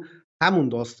الان هم همون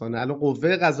داستانه. الان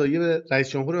قوه قضاییه به رئیس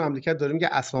جمهور مملکت داره میگه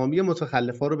اسامی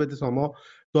متخلفا رو بده تا ما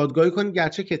دادگاهی کنیم،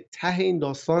 گرچه که ته این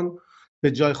داستان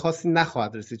به جای خاصی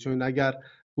نخواهد رسید، چون اگر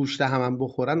گوشت هم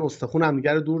بخورن استخون هم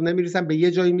دیگه رو دور نمیریزن. به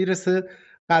یه جایی میرسه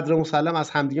قدر مسلم از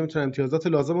همدیگه میتونن امتیازات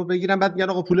لازم رو بگیرن، بعد میگن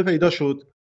آقا پول پیدا شد،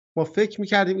 ما فکر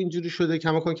میکردیم اینجوری شده.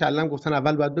 کماکان کلم گفتن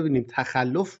اول باید ببینیم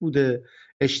تخلف بوده،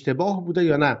 اشتباه بوده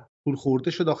یا نه پول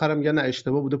خورده شد. آخرام میگن نه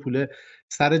اشتباه بوده، پول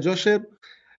سر جاشه.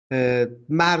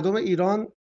 مردم ایران،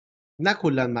 نه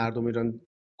کلا مردم ایران،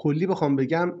 کلی بخوام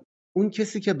بگم، اون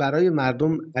کسی که برای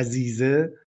مردم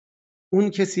عزیزه، اون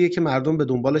کسیه که مردم به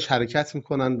دنبالش حرکت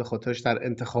میکنن، به خاطرش در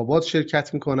انتخابات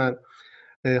شرکت میکنن.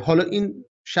 حالا این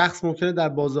شخص ممکنه در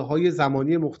بازه‌های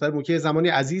زمانی مختلف، ممکنه زمانی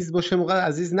عزیز باشه، موقع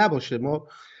عزیز نباشه. ما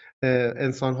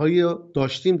انسان‌هایی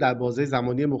داشتیم در بازه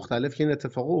زمانی مختلف که این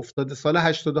اتفاق افتاده. سال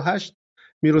 88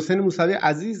 میرحسین موسوی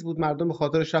عزیز بود، مردم به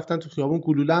خاطرش رفتن تو خیابون،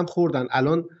 گلوله هم خوردن.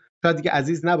 الان شاید دیگه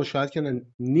عزیز نباشه، شاید که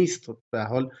نیست. به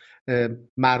حال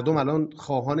مردم الان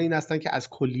خواهان این هستن که از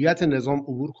کلیت نظام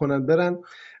عبور کنن برن.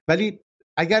 ولی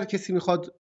اگر کسی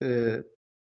میخواد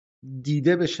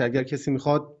دیده بشه، اگر کسی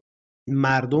میخواد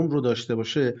مردم رو داشته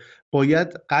باشه، باید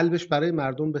قلبش برای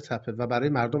مردم بتپه و برای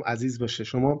مردم عزیز باشه.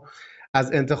 شما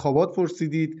از انتخابات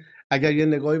پرسیدید، اگر یه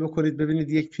نگاهی بکنید ببینید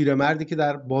یک پیرمردی که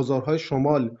در بازارهای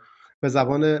شمال به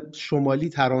زبان شمالی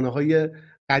ترانه‌های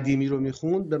قدیمی رو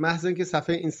میخوند، به محض اینکه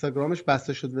صفحه اینستاگرامش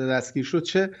بسته شد و دستگیر شد،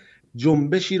 چه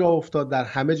جنبشی را افتاد در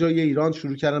همه جای ایران،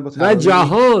 شروع کردن با و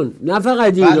جهان، نه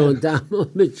فقط ایران،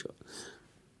 تمام جهان.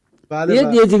 بله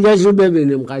یه دیگه‌ش رو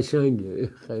ببینیم، قشنگه،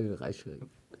 خیلی قشنگه.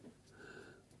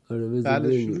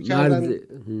 بله، شروع کردن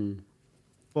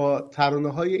با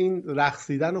ترانه‌های این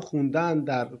رقصیدن و خوندن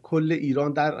در کل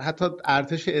ایران، در حتی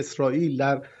ارتش اسرائیل،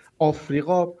 در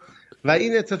آفریقا. و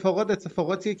این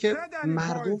اتفاقاتیه که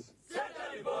مردم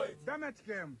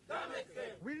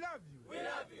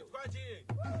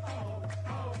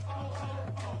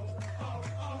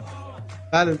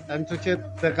بله همینطور که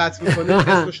دقت میکنید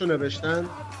اسمشو نوشتن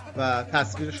و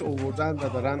تصویرش آوردن و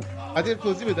دارن. بعد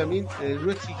توضیح بدم، این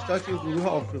روی تیک تاک این گروه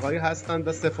آفریقایی هستن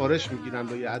و سفارش میگیرن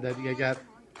با یه عددی، اگر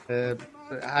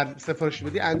هر سفارشی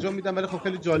بدی انجام میدن. ولی خب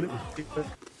خیلی جالب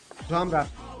تو هم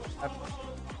رفت،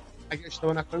 اگه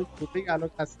اشتباه نکنم توی الان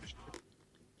تصویرش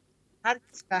هر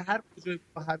کسی که هر کجای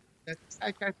با هر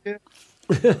سعی کرد که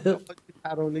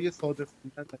ترانه ساده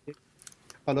خوندن و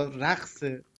حالا رقص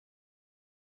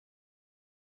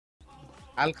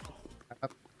حلق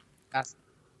دست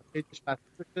پیدش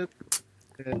بسته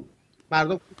بشه،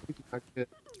 مردم خوب میدونن که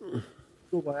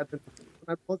تو باید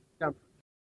کنن. باز میگم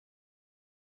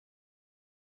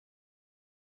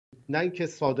نه اینکه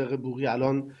صادق بوقی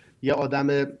الان یه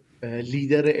آدم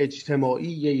لیدر اجتماعی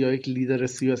یا یک لیدر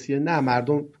سیاسی، نه،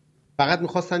 مردم فقط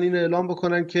میخواستن این اعلام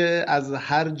بکنن که از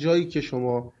هر جایی که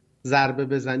شما ضربه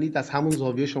بزنید از همون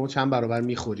زاویه شما چند برابر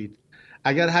میخورید.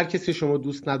 اگر هر کسی شما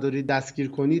دوست ندارید دستگیر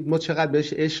کنید، ما چقدر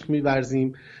بهش عشق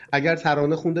می‌ورزیم. اگر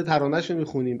ترانه خونده ترانه‌شو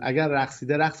میخونیم، اگر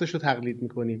رقصیده رقصشو تقلید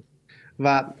میکنیم.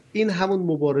 و این همون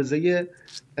مبارزه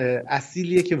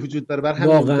اصیلیه که وجود داره. بر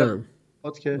همین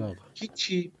که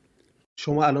هیچی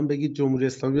شما الان بگید جمهوری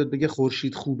اسلامی بیاد بگه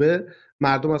خورشید خوبه،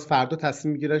 مردم از فردا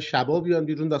تصمیم میگیرن شبا بیان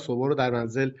بیرون و صبح رو در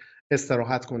منزل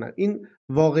استراحت کنن. این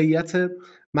واقعیت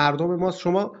مردم ماست.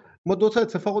 ما دو تا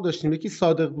اتفاقو داشتیم، یکی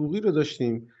صادق بوقی رو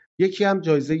داشتیم، یکی هم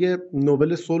جایزه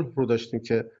نوبل صلح رو داشتیم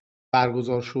که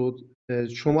برگزار شد.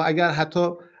 شما اگر حتی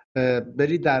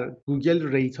برید در گوگل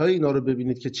ریت های اینا رو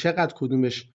ببینید که چقدر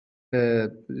کدومش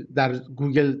در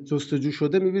گوگل جستجو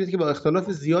شده، میبینید که با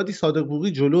اختلاف زیادی صادق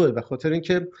بوقی جلوه، به خاطر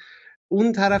اینکه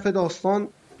اون طرف داستان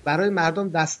برای مردم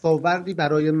دستاوردی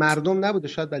برای مردم نبوده.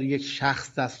 شاید برای یک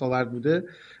شخص دستاورد بوده،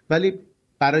 ولی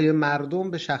برای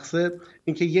مردم به شخصه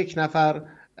اینکه یک نفر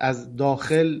از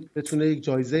داخل بتونه یک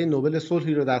جایزه نوبل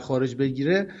صلحی رو در خارج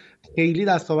بگیره خیلی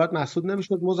دستاورد محسوب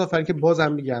نمیشد. مضافاً اینکه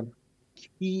بازم میگم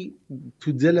کی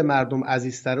تو دل مردم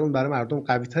عزیزتره، اون برای مردم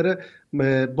قوی‌تره.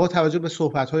 با توجه به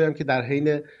صحبت‌هایی هم که در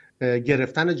حین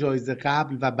گرفتن جایزه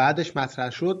قبل و بعدش مطرح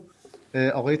شد،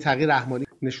 آقای تقی رحمانی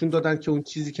نشون دادن که اون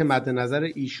چیزی که مد نظر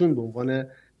ایشون به عنوان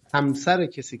همسر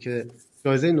کسی که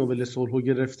جایزه نوبل صلح رو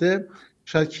گرفته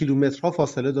شاید کیلومترها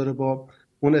فاصله داره با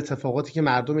اون اتفاقاتی که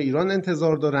مردم ایران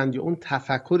انتظار دارند یا اون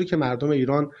تفکری که مردم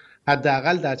ایران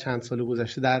حداقل در چند سال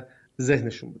گذشته در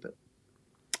ذهنشون بوده.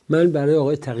 من برای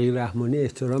آقای تقی رحمانی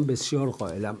احترام بسیار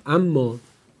قائلم، اما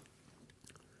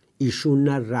ایشون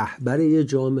نه رهبر یه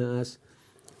جامعه است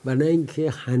و نه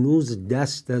اینکه هنوز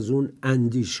دست از اون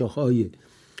اندیشه های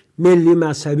ملی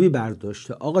مذهبی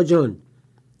برداشته. آقا جان،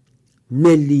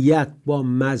 ملیت با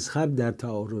مذهب در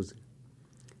تعارض.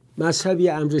 مذهب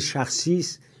یه امر شخصی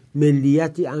است،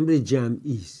 ملیت یه امر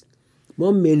جمعی است.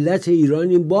 ما ملت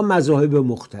ایرانیم با مذاهب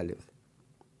مختلف،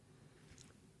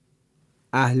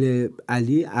 اهل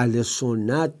علی، اهل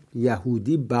سنت،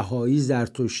 یهودی، بهایی،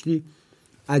 زرتشتی،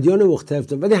 ادیان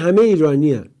مختلف، ولی همه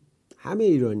ایرانی هستند. همه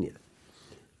ایرانی هستند.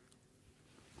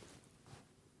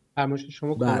 فرمایش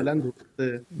شما کاملا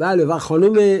درسته. بله، و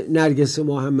خانم نرگس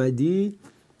محمدی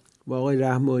و آقای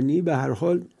رحمانی به هر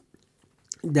حال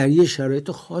در یه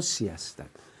شرایط خاصی هستند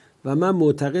و من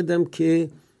معتقدم که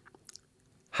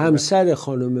همسر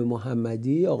خانم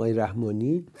محمدی آقای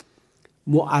رحمانی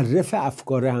معرف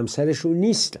افکار همسرشون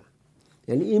نیستن.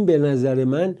 یعنی این به نظر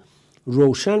من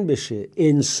روشن بشه.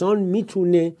 انسان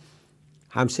میتونه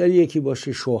همسر یکی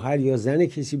باشه، شوهر یا زن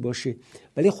کسی باشه،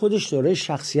 ولی خودش داره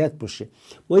شخصیت باشه.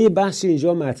 ما یه بحثی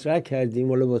اینجا مطرح کردیم،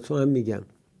 حالا با تو هم میگم.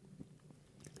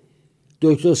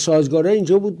 دکتر سازگارا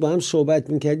اینجا بود با هم صحبت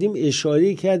میکردیم،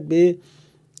 اشاره کرد به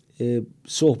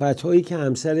صحبت هایی که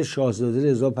همسر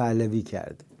شاهزاده رضا پهلوی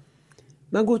کرد.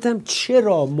 من گفتم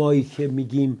چرا مایی که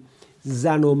میگیم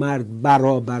زن و مرد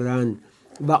برابرن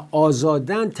و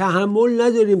آزادن تحمل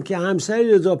نداریم که همسر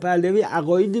رضا پهلوی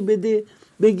عقایدی بده،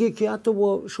 بگه که حتی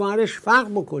با شوهرش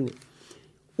فرق بکنه،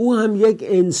 او هم یک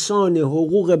انسان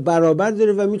حقوق برابر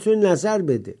داره و میتونه نظر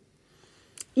بده.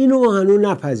 اینو ما هنوز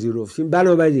نپذیرفتیم.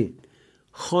 بنابراین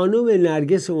خانم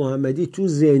نرگس محمدی تو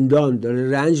زندان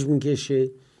داره رنج میکشه،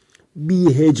 بی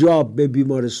حجاب به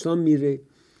بیمارستان میره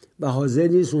و حاضر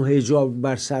نیست اون حجاب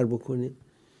بر سر بکنه.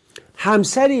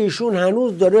 همسر ایشون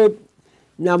هنوز داره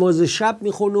نماز شب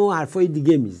میخونه و حرفای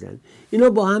دیگه میزن. اینا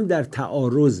با هم در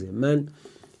تعارضه. من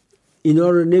اینا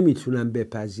رو نمیتونم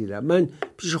بپذیرم. من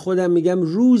پیش خودم میگم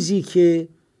روزی که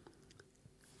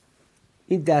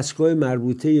این دستگاه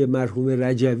مربوطه مرحوم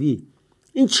رجوی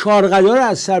این چارقدار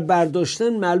از سر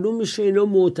برداشتن، معلوم میشه اینا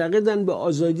معتقدن به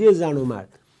آزادی زن و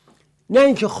مرد. نه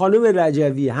اینکه خانم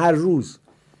رجوی هر روز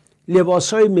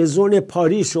لباسای مزون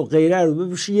پاریس و غیره رو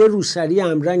بپوشه، یه روسری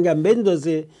همرنگ هم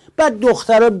بندازه، بعد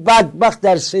دخترها بدبخت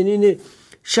در سنین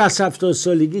 60-70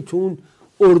 سالگی تو اون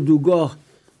اردوگاه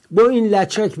با این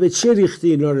لچک به چه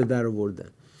ریختی اینا رو در آوردن.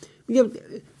 میگم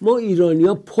ما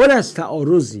ایرانی‌ها پر از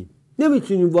تعارضیم،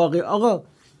 نمیتونیم واقعا. آقا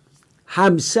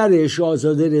همسر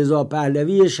شاهزاده رضا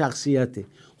پهلوی شخصیته،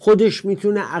 خودش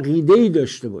میتونه عقیده‌ای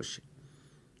داشته باشه.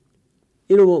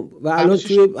 اینو و الان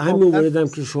توی همین موردم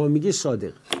که شما میگی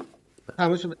صادق.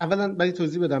 اولا باید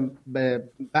توضیح بدم،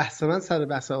 بحث من سر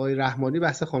بحث آقای رحمانی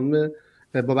بحث خانم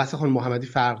با بحث خانم محمدی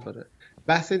فرق داره.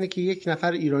 بحث اینه که یک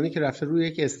نفر ایرانی که رفته روی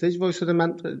یک استیج وایساده،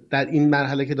 من در این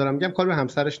مرحله که دارم میگم کار به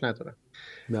همسرش ندارم.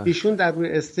 ایشون در روی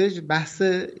استیج بحث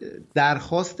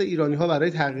درخواست ایرانی‌ها برای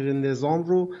تغییر نظام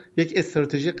رو یک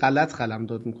استراتژی غلط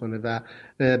قلمداد میکنه و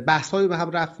بحث‌هایی به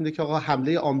هم رفت میده که آقا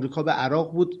حمله آمریکا به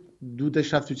عراق بود،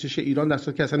 دودش رفت تو چش ایران، در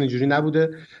صورتی که اصلا اینجوری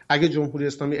نبوده. اگه جمهوری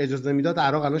اسلامی اجازه میداد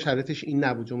عراق الان شرایطش این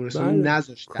نبود، جمهوری اسلامی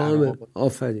نذاشت.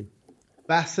 آفرین.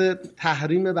 بحث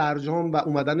تحریم برجام و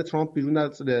اومدن ترامپ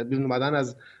بیرون اومدن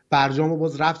از برجام رو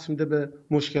باز رفت میده به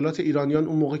مشکلات ایرانیان.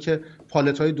 اون موقع که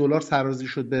پالت‌های دلار سرازیر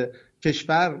شد به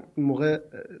کشور، اون موقع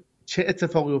چه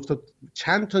اتفاقی افتاد؟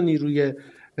 چند تا نیروی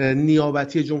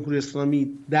نیابتی جمهوری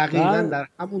اسلامی دقیقاً در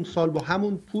همون سال با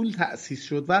همون پول تأسیس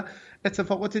شد و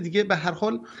اتفاقات دیگه. به هر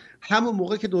حال همون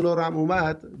موقع که دلار هم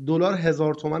اومد، دلار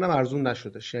 1000 تومان هم ارزون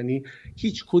نشدش. یعنی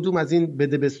هیچ کدوم از این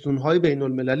بدبستون‌های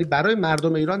بین‌المللی برای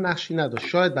مردم ایران نقشی نداشت.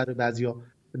 شاید برای بعضیا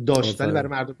داشت ولی برای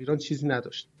مردم ایران چیزی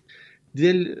نداشت.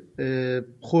 دل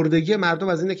خوردگی مردم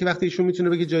از اینه که وقتی ایشون میتونه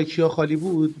بگه جای کیا خالی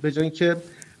بود، به جای اینکه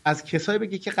از کسایی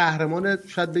بگه که قهرمان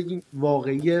شاید بگیم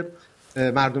واقعی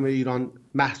مردم ایران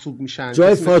محسوب میشن،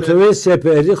 جای فاطمه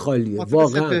سپهری خالیه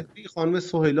واقعا. سپهری، خانم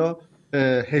سهیلا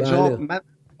حجاب. من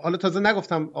حالا تازه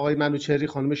نگفتم آقای منوچهری،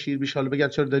 خانم شیربیش، حالا بگن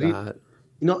چرا داری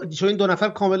اینا، چون این دو نفر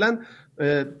کاملا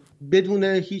بدون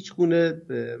هیچ گونه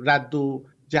رد و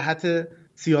جهت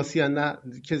سیاسی ان، نه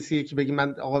کسی که بگی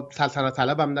من آقا سلطنت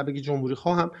طلبم، نه بگی جمهوری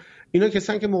خواهم. اینا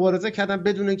کسانی که مبارزه کردن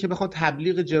بدون اینکه بخوان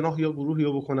تبلیغ جناح یا گروه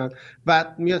یا بکنن. و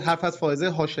میاد حرف از فائزه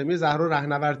هاشمی زهرا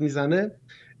رهنورد میزنه.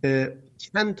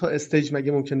 چند تا استیج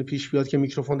مگه ممکنه پیش بیاد که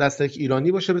میکروفون دست یک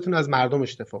ایرانی باشه بتونه از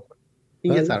مردمش دفاع کنه؟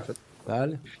 این یه طرفه.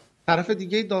 بله. طرف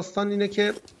دیگه داستان اینه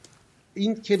که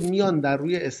این که میان در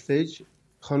روی استیج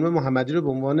خانم محمدی رو به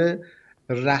عنوان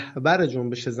رهبر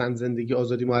جنبش زن زندگی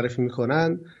آزادی معرفی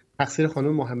میکنن، تقصیر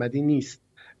خانم محمدی نیست.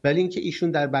 ولی اینکه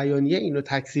ایشون در بیانیه اینو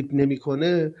تکذیب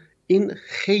نمیکنه، این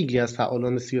خیلی از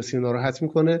فعالان سیاسی ناراحت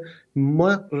میکنه.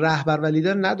 ما رهبر و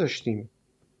لیدر نداشتیم.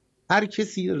 هر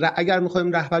کسی اگر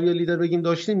میخوایم رهبر یا لیدر بگیم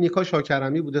داشتیم، نیکا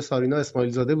شاکرمی بوده، سارینا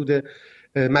اسماعیل زاده بوده،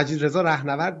 مجید رضا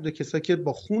رهنورد بوده، کسایی که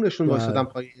با خونشون وایسادن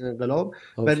پای انقلاب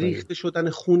و ریخته شدن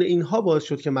خون اینها باعث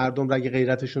شد که مردم رگ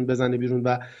غیرتشون بزنه بیرون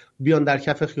و بیان در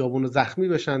کف خیابون و زخمی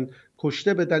بشن،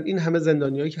 کشته بدن. این همه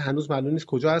زندانیایی که هنوز معلوم نیست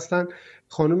کجا هستن.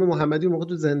 خانم محمدی موقع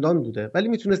تو زندان بوده ولی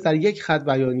میتونست در یک خط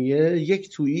بیانیه، یک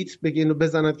توییت بگه اینو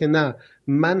بزنن که نه،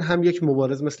 من هم یک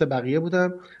مبارز مثل بقیه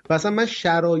بودم و اصلا من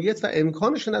شرایط و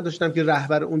امکانش نداشتم که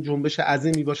رهبر اون جنبش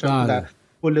عظیمی باشم در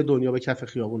کل دنیا به کف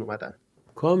خیابون اومدن.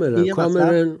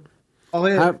 کاملا.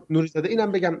 آقای نوری زاده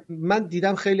اینم بگم، من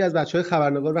دیدم خیلی از بچهای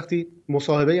خبرنگار وقتی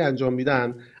مصاحبه انجام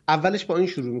میدن، اولش با این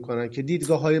شروع میکنن که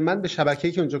دیدگاه‌های من به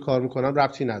شبکه‌ای که اونجا کار میکنم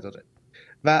ربطی نداره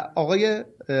و آقای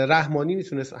رحمانی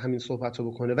میتونست همین صحبت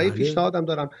رو بکنه و یه پیشنهادم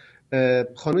دارم،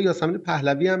 خانم یاسمین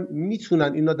پهلوی هم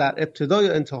میتونن اینا در ابتدا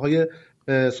یا انتهای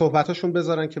صحبتاشون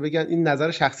بذارن که بگن این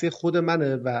نظر شخصی خود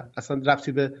منه و اصلا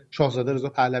ربطی به شاهزاده رضا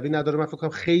پهلوی نداره. من فکر کنم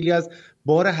خیلی از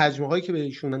بار هجمه هایی که به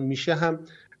ایشون میشه هم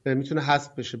میتونه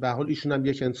حذف بشه. به هر حال ایشون هم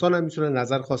یک انسان هم میتونه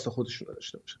نظر خاص خودشون رو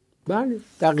داشته باشه. بله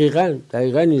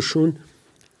دقیقاً ایشون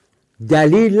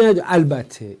دلیل نداره.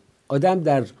 البته آدم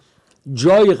در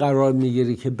جای قرار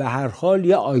میگیره که به هر حال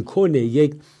یه آیکونه،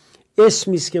 یک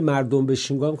اسمی است که مردم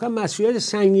بهش نگاه میکنن، مسئولیت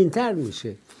سنگین‌تر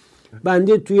میشه.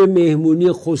 بنده توی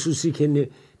مهمونی خصوصی که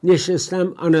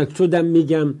نشستم آنکدوتم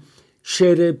میگم،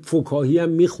 شعر فکاهی هم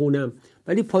میخونم،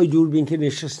 ولی پای دوربین که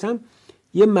نشستم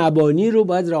یه مبانی رو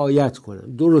باید رعایت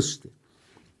کنم. درسته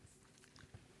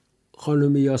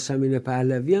خانم یاسمین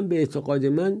پهلوی هم به اعتقاد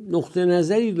من نقطه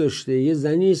نظری داشته. یه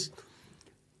زنی است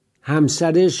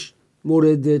همسرش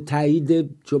مورد تایید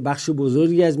چو بخش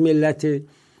بزرگی از ملت،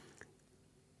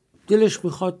 دلش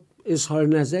میخواد اظهار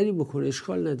نظری بکنه،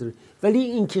 اشکال نداره. ولی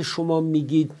این که شما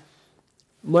میگید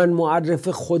من معرف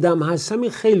خودم هستم،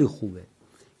 این خیلی خوبه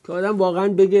که آدم واقعا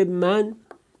بگه من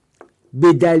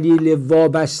به دلیل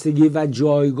وابستگی و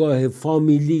جایگاه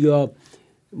فامیلی یا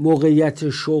موقعیت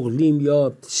شغلیم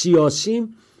یا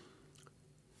سیاسیم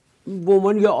به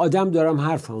عنوان یه آدم دارم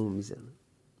حرفمو میزنم،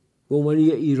 به عنوان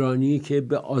یه ایرانی که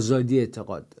به آزادی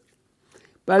اعتقاد داره.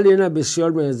 بله نه،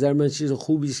 بسیار به نظر من چیز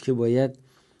خوبی است که باید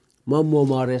ما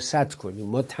ممارست کنیم.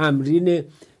 ما تمرین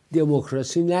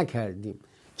دموکراسی نکردیم،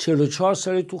 44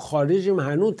 سال تو خارجیم،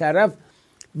 هنوز طرف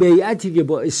بیعتی که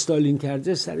با استالین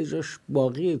کرده سر جاش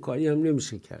باقی، کاری هم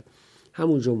نمیشه کرد،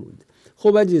 همونجا مونده.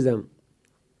 خب عزیزم،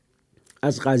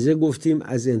 از قضیه گفتیم،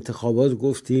 از انتخابات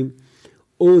گفتیم،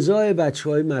 اوضاع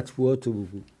بچه‌های مطبوعات رو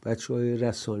بگو، بچه‌های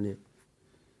رسانه.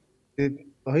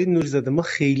 آقای نوری زاده، ما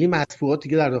خیلی مطبوعات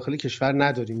دیگه در داخل کشور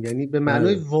نداریم، یعنی به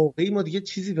معنای واقعی ما دیگه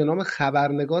چیزی به نام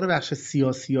خبرنگار بخش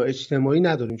سیاسی یا اجتماعی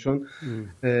نداریم، چون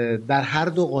در هر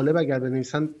دو قالب اگر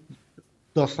بنویسن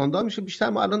داستاندار میشه. بیشتر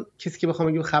ما الان کسی که بخوام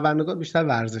بگیم خبرنگار بیشتر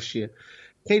ورزشیه.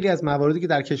 خیلی از مواردی که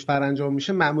در کشور انجام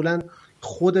میشه معمولا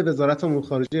خود وزارت امور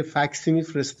خارجه فکسی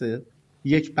میفرسته،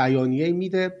 یک بیانیه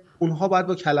میده، اونها باید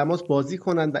با کلمات بازی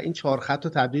کنن و این 4 خط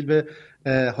رو تبدیل به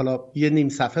حالا یه نیم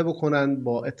صفحه بکنن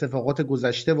با اتفاقات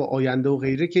گذشته و آینده و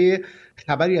غیره که یه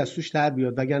خبری از توش در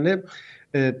بیاد. وگرنه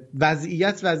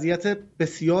وضعیت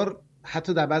بسیار،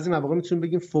 حتی در بعضی مواقع میتونیم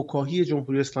بگیم فکاهی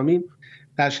جمهوری اسلامی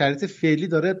در شرایط فعلی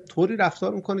داره طوری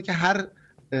رفتار میکنه که هر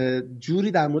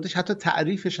جوری در موردش حتی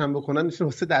تعریفش هم بکنن میتونه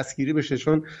واسه دستگیری بشه،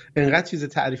 چون انقدر چیز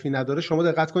تعریفی نداره. شما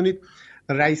دقت کنید،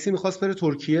 رئیسی میخواست بره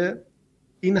ترکیه،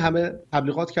 این همه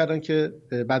تبلیغات کردن که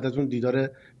بعد از اون دیدار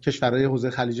کشورهای حوزه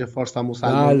خلیج فارس و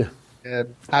مسلمان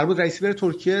قرار بود رئیسی بره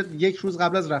ترکیه، یک روز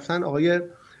قبل از رفتن آقای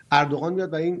اردوغان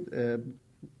میاد و این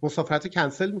مسافرت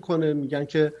کنسل میکنه، میگن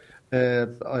که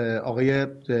آقای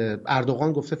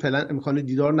اردوغان گفته فعلا امکان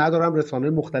دیدار ندارم.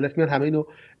 رسانه‌های مختلف میان همه اینو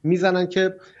میزنن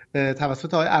که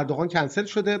توسط آقای اردوغان کنسل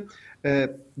شده.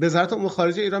 وزارت امور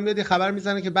خارجه ایران میاد خبر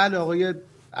میزنه که بله آقای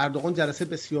اردوغان جلسه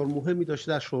بسیار مهمی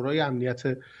داشته در شورای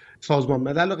امنیت سازمان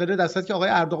ملل و غیره، در صورتی که آقای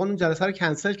اردوغان اون جلسه رو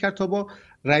کنسل کرد تا با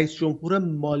رئیس جمهور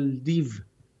مالدیو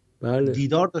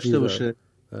دیدار داشته باشه.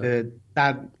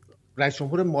 در رئیس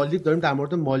جمهور مالدیو داریم در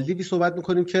مورد مالدیوی صحبت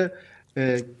میکنیم که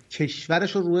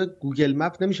کشورش رو روی گوگل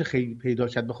مپ نمیشه خیلی پیدا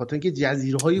کرد به خاطر اینکه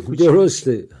جزیره‌های کوچیک،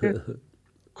 درسته،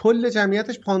 کل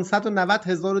جمعیتش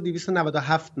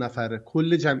 590,297 نفره،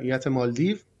 کل جمعیت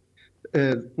مالدیو،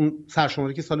 اون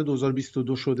سرشماری که سال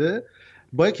 2022 شده،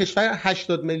 با یک کشور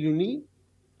 80 میلیونی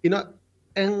اینا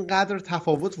انقدر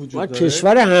تفاوت وجود داره.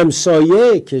 کشور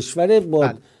همسایه، کشور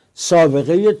با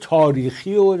سابقه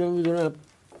تاریخی و نمیدونم.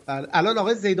 الان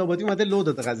آقای زیدآبادی اومده لو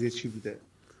داده قضیه چی بوده.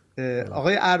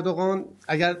 آقای اردوغان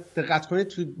اگر دقت کنید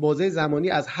تو بازه زمانی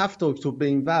از 7 اکتبر به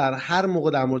این ور هر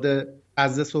موقع در مورد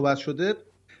غزه صحبت شده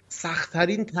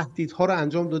سخت‌ترین تهدیدها رو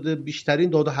انجام داده، بیشترین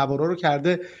داد و هوارا رو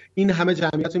کرده، این همه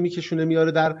جمعیت رو میکشونه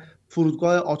میاره در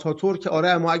فرودگاه آتاتورک که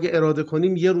آره ما اگه اراده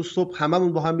کنیم یه روز صبح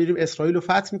هممون با هم میریم اسرائیل رو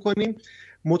فتح میکنیم.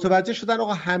 متوجه شدن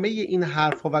آقا همه این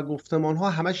حرف‌ها و گفتمان‌ها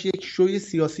همش یک شوی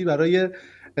سیاسی برای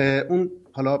اون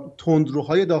حالا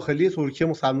تندروهای داخلی ترکیه،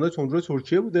 مسلمان‌های تندرو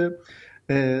ترکیه بوده.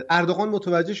 اردوغان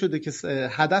متوجه شده که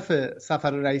هدف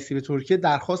سفر رئیسی به ترکیه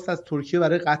درخواست از ترکیه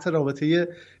برای قطع رابطه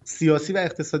سیاسی و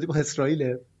اقتصادی با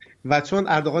اسرائیل و چون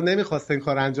اردوغان نمیخواست این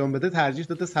کار انجام بده ترجیح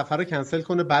داده سفر رو کنسل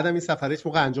کنه. بعدم این سفر هیچ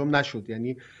موقع انجام نشد،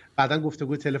 یعنی بعداً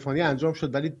گفتگوی تلفنی انجام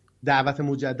شد ولی دعوت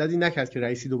مجددی نکرد که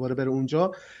رئیسی دوباره بره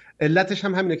اونجا. علتش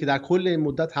هم همینه که در کل این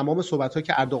مدت تمام صحبت‌ها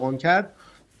که اردوغان کرد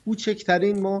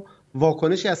کوچکترین ما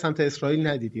واکنشی از سمت اسرائیل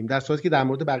ندیدیم، در صورتی که در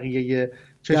مورد بقیه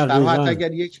کشورها حتی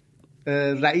اگر یک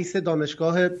رئیس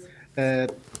دانشگاه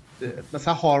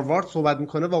مثلا هاروارد صحبت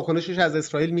میکنه واکنشش از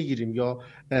اسرائیل میگیریم، یا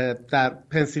در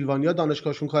پنسیلوانیا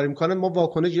دانشگاهشون کاری میکنه ما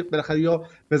واکنش بالاخره، یا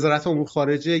وزارت امور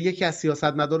خارجه یکی از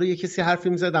سیاستمدارا یک کسی حرفی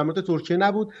میزنه در مورد ترکیه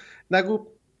نگو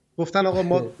گفتن آقا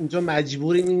ما اینجا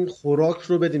مجبوریم این خوراک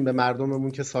رو بدیم به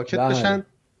مردممون که ساکت بشن،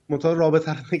 منتها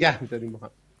رابطه رو نگه می‌داریم با هم.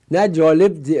 نه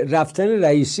جالب رفتن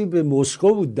رئیسی به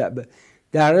مسکو بود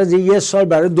در از 1 سال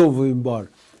برای دومین بار.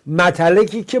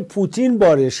 متقی که پوتین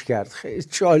بارش کرد، خیلی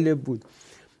جالب بود.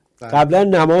 قبلا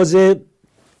نماز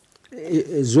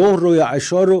ظهر رو یا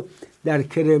عشا رو در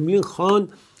کرملین خواند،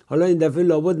 حالا این دفعه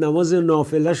لابد نماز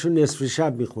نافله‌ش رو نصف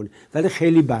شب میخونه، ولی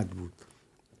خیلی بد بود.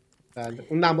 بله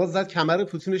اون نماز زد کمر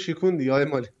پوتین شکوندی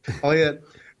آقای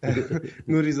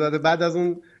نوری زاده. بعد از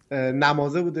اون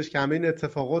نمازه بودش که همه این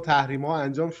اتفاقا و تحریم‌ها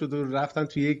انجام شد و رفتن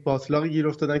توی یک باطلاقی گیر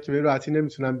افتادن که به راحتی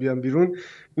نمیتونن بیان بیرون.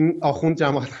 این آخوند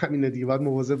جماعت همینه دیگه، باید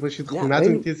مواظب باشید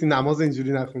خونه‌تون کسی نماز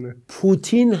اینجوری نخونه.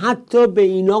 پوتین حتی به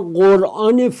اینا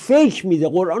قرآن فیک میده،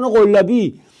 قرآن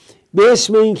قلابی، به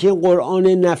اسم این که قرآن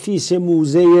نفیس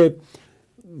موزه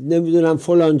نمیدونم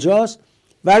فلان جاست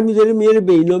ور میداره میاره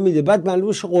به اینا میده، بعد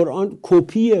معلومه قرآن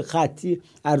کپی خطی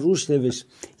از روش نوشت.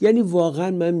 یعنی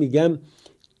واقعا من میگم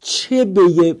چه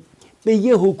به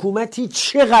یه حکومتی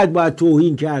چقدر باید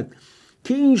توهین کرد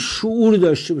که این شعور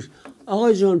داشته باشه.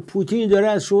 آقا جان پوتین داره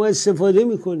از شما استفاده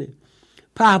میکنه،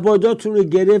 پهپاداتون رو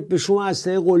گرفت به شما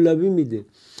اسلحه قلابی میده.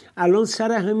 الان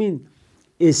سر همین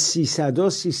S-300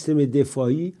 سیستم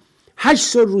دفاعی 8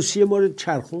 سال روسیه ما رو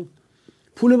چرخون،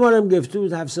 پول ما رو هم گرفته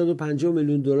بود 750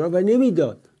 میلیون دلار و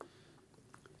نمیداد.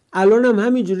 الان هم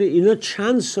همینجوره، اینا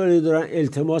چند ساله دارن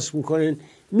التماس میکنن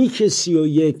میک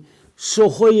 31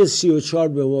 سخوی 34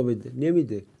 به ما بده،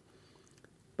 نمیده.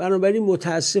 بنابراین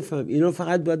متاسفم اینا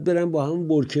فقط باید برن با همون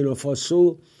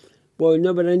بورکینافاسو با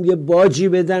اینا برن یه باجی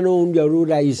بدن و اون یارو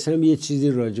رئیس هم یه چیزی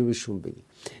راجبشون بگه.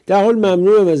 در حال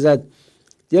ممنونم ازت.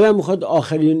 دلم میخواد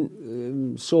آخرین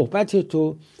صحبت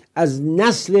تو از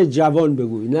نسل جوان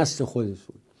بگوی، نسل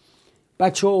خودتون.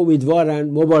 بچه ها امیدوارن،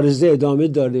 مبارزه ادامه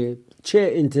داره،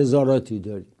 چه انتظاراتی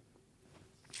داری؟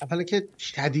 اولا که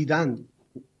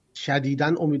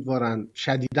شدیداً امیدوارن،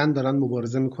 شدیداً دارن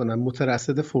مبارزه میکنن،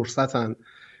 مترصد فرصتن.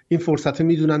 این فرصت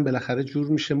میدونن بالاخره جور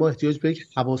میشه. ما احتیاج به یک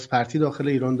حواس پرتی داخل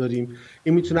ایران داریم.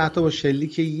 این میتونه حتی با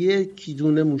شلیک یکی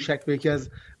دونه موشک به یکی از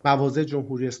مواضع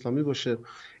جمهوری اسلامی باشه.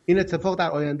 این اتفاق در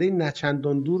آینده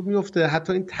نچندان دور میفته.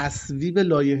 حتی این تصویب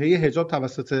لایحه حجاب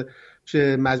توسط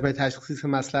مجمع تشخیص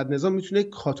مصلحت نظام میتونه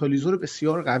کاتالیزور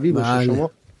بسیار قوی باشه.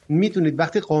 شما میدونید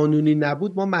وقتی قانونی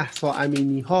نبود ما مهسا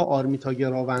امینی ها، آرمیتا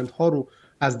گراوندها رو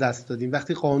از دست دادیم.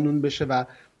 وقتی قانون بشه و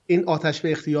این آتش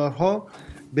به اختیارها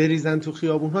بریزن تو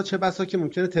خیابونها، چه بسا که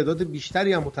ممکنه تعداد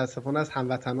بیشتری هم متاسفانه از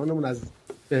هموطنانمون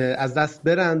از دست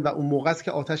برن و اون موقع است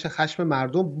که آتش خشم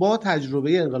مردم با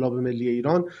تجربه انقلاب ملی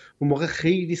ایران اون موقع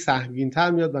خیلی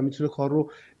سهمگین‌تر میاد و میتونه کار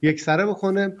رو یکسره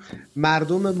بکنه.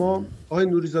 مردم ما آقای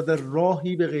نوری زاده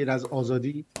راهی به غیر از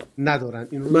آزادی ندارن.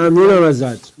 ممنونم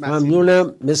ازت،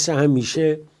 ممنونم. مثل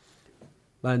همیشه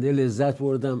بنده لذت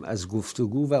بردم از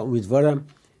گفتگو و امیدوارم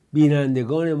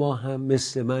بینندگان ما هم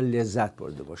مثل من لذت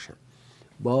برده باشن.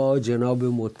 با جناب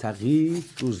متقی،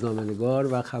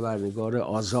 روزنامه‌نگار و خبرنگار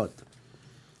آزاد.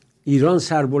 ایران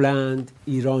سربلند،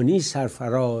 ایرانی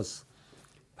سرفراز،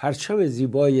 پرچم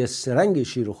زیبای سرنگ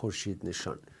شیر و خورشید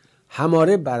نشان،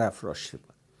 هماره برافراشته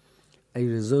باد.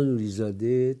 علیرضا نوری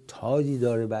زاده تا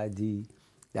دیدار بعدی،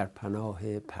 در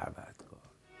پناه پروردگار.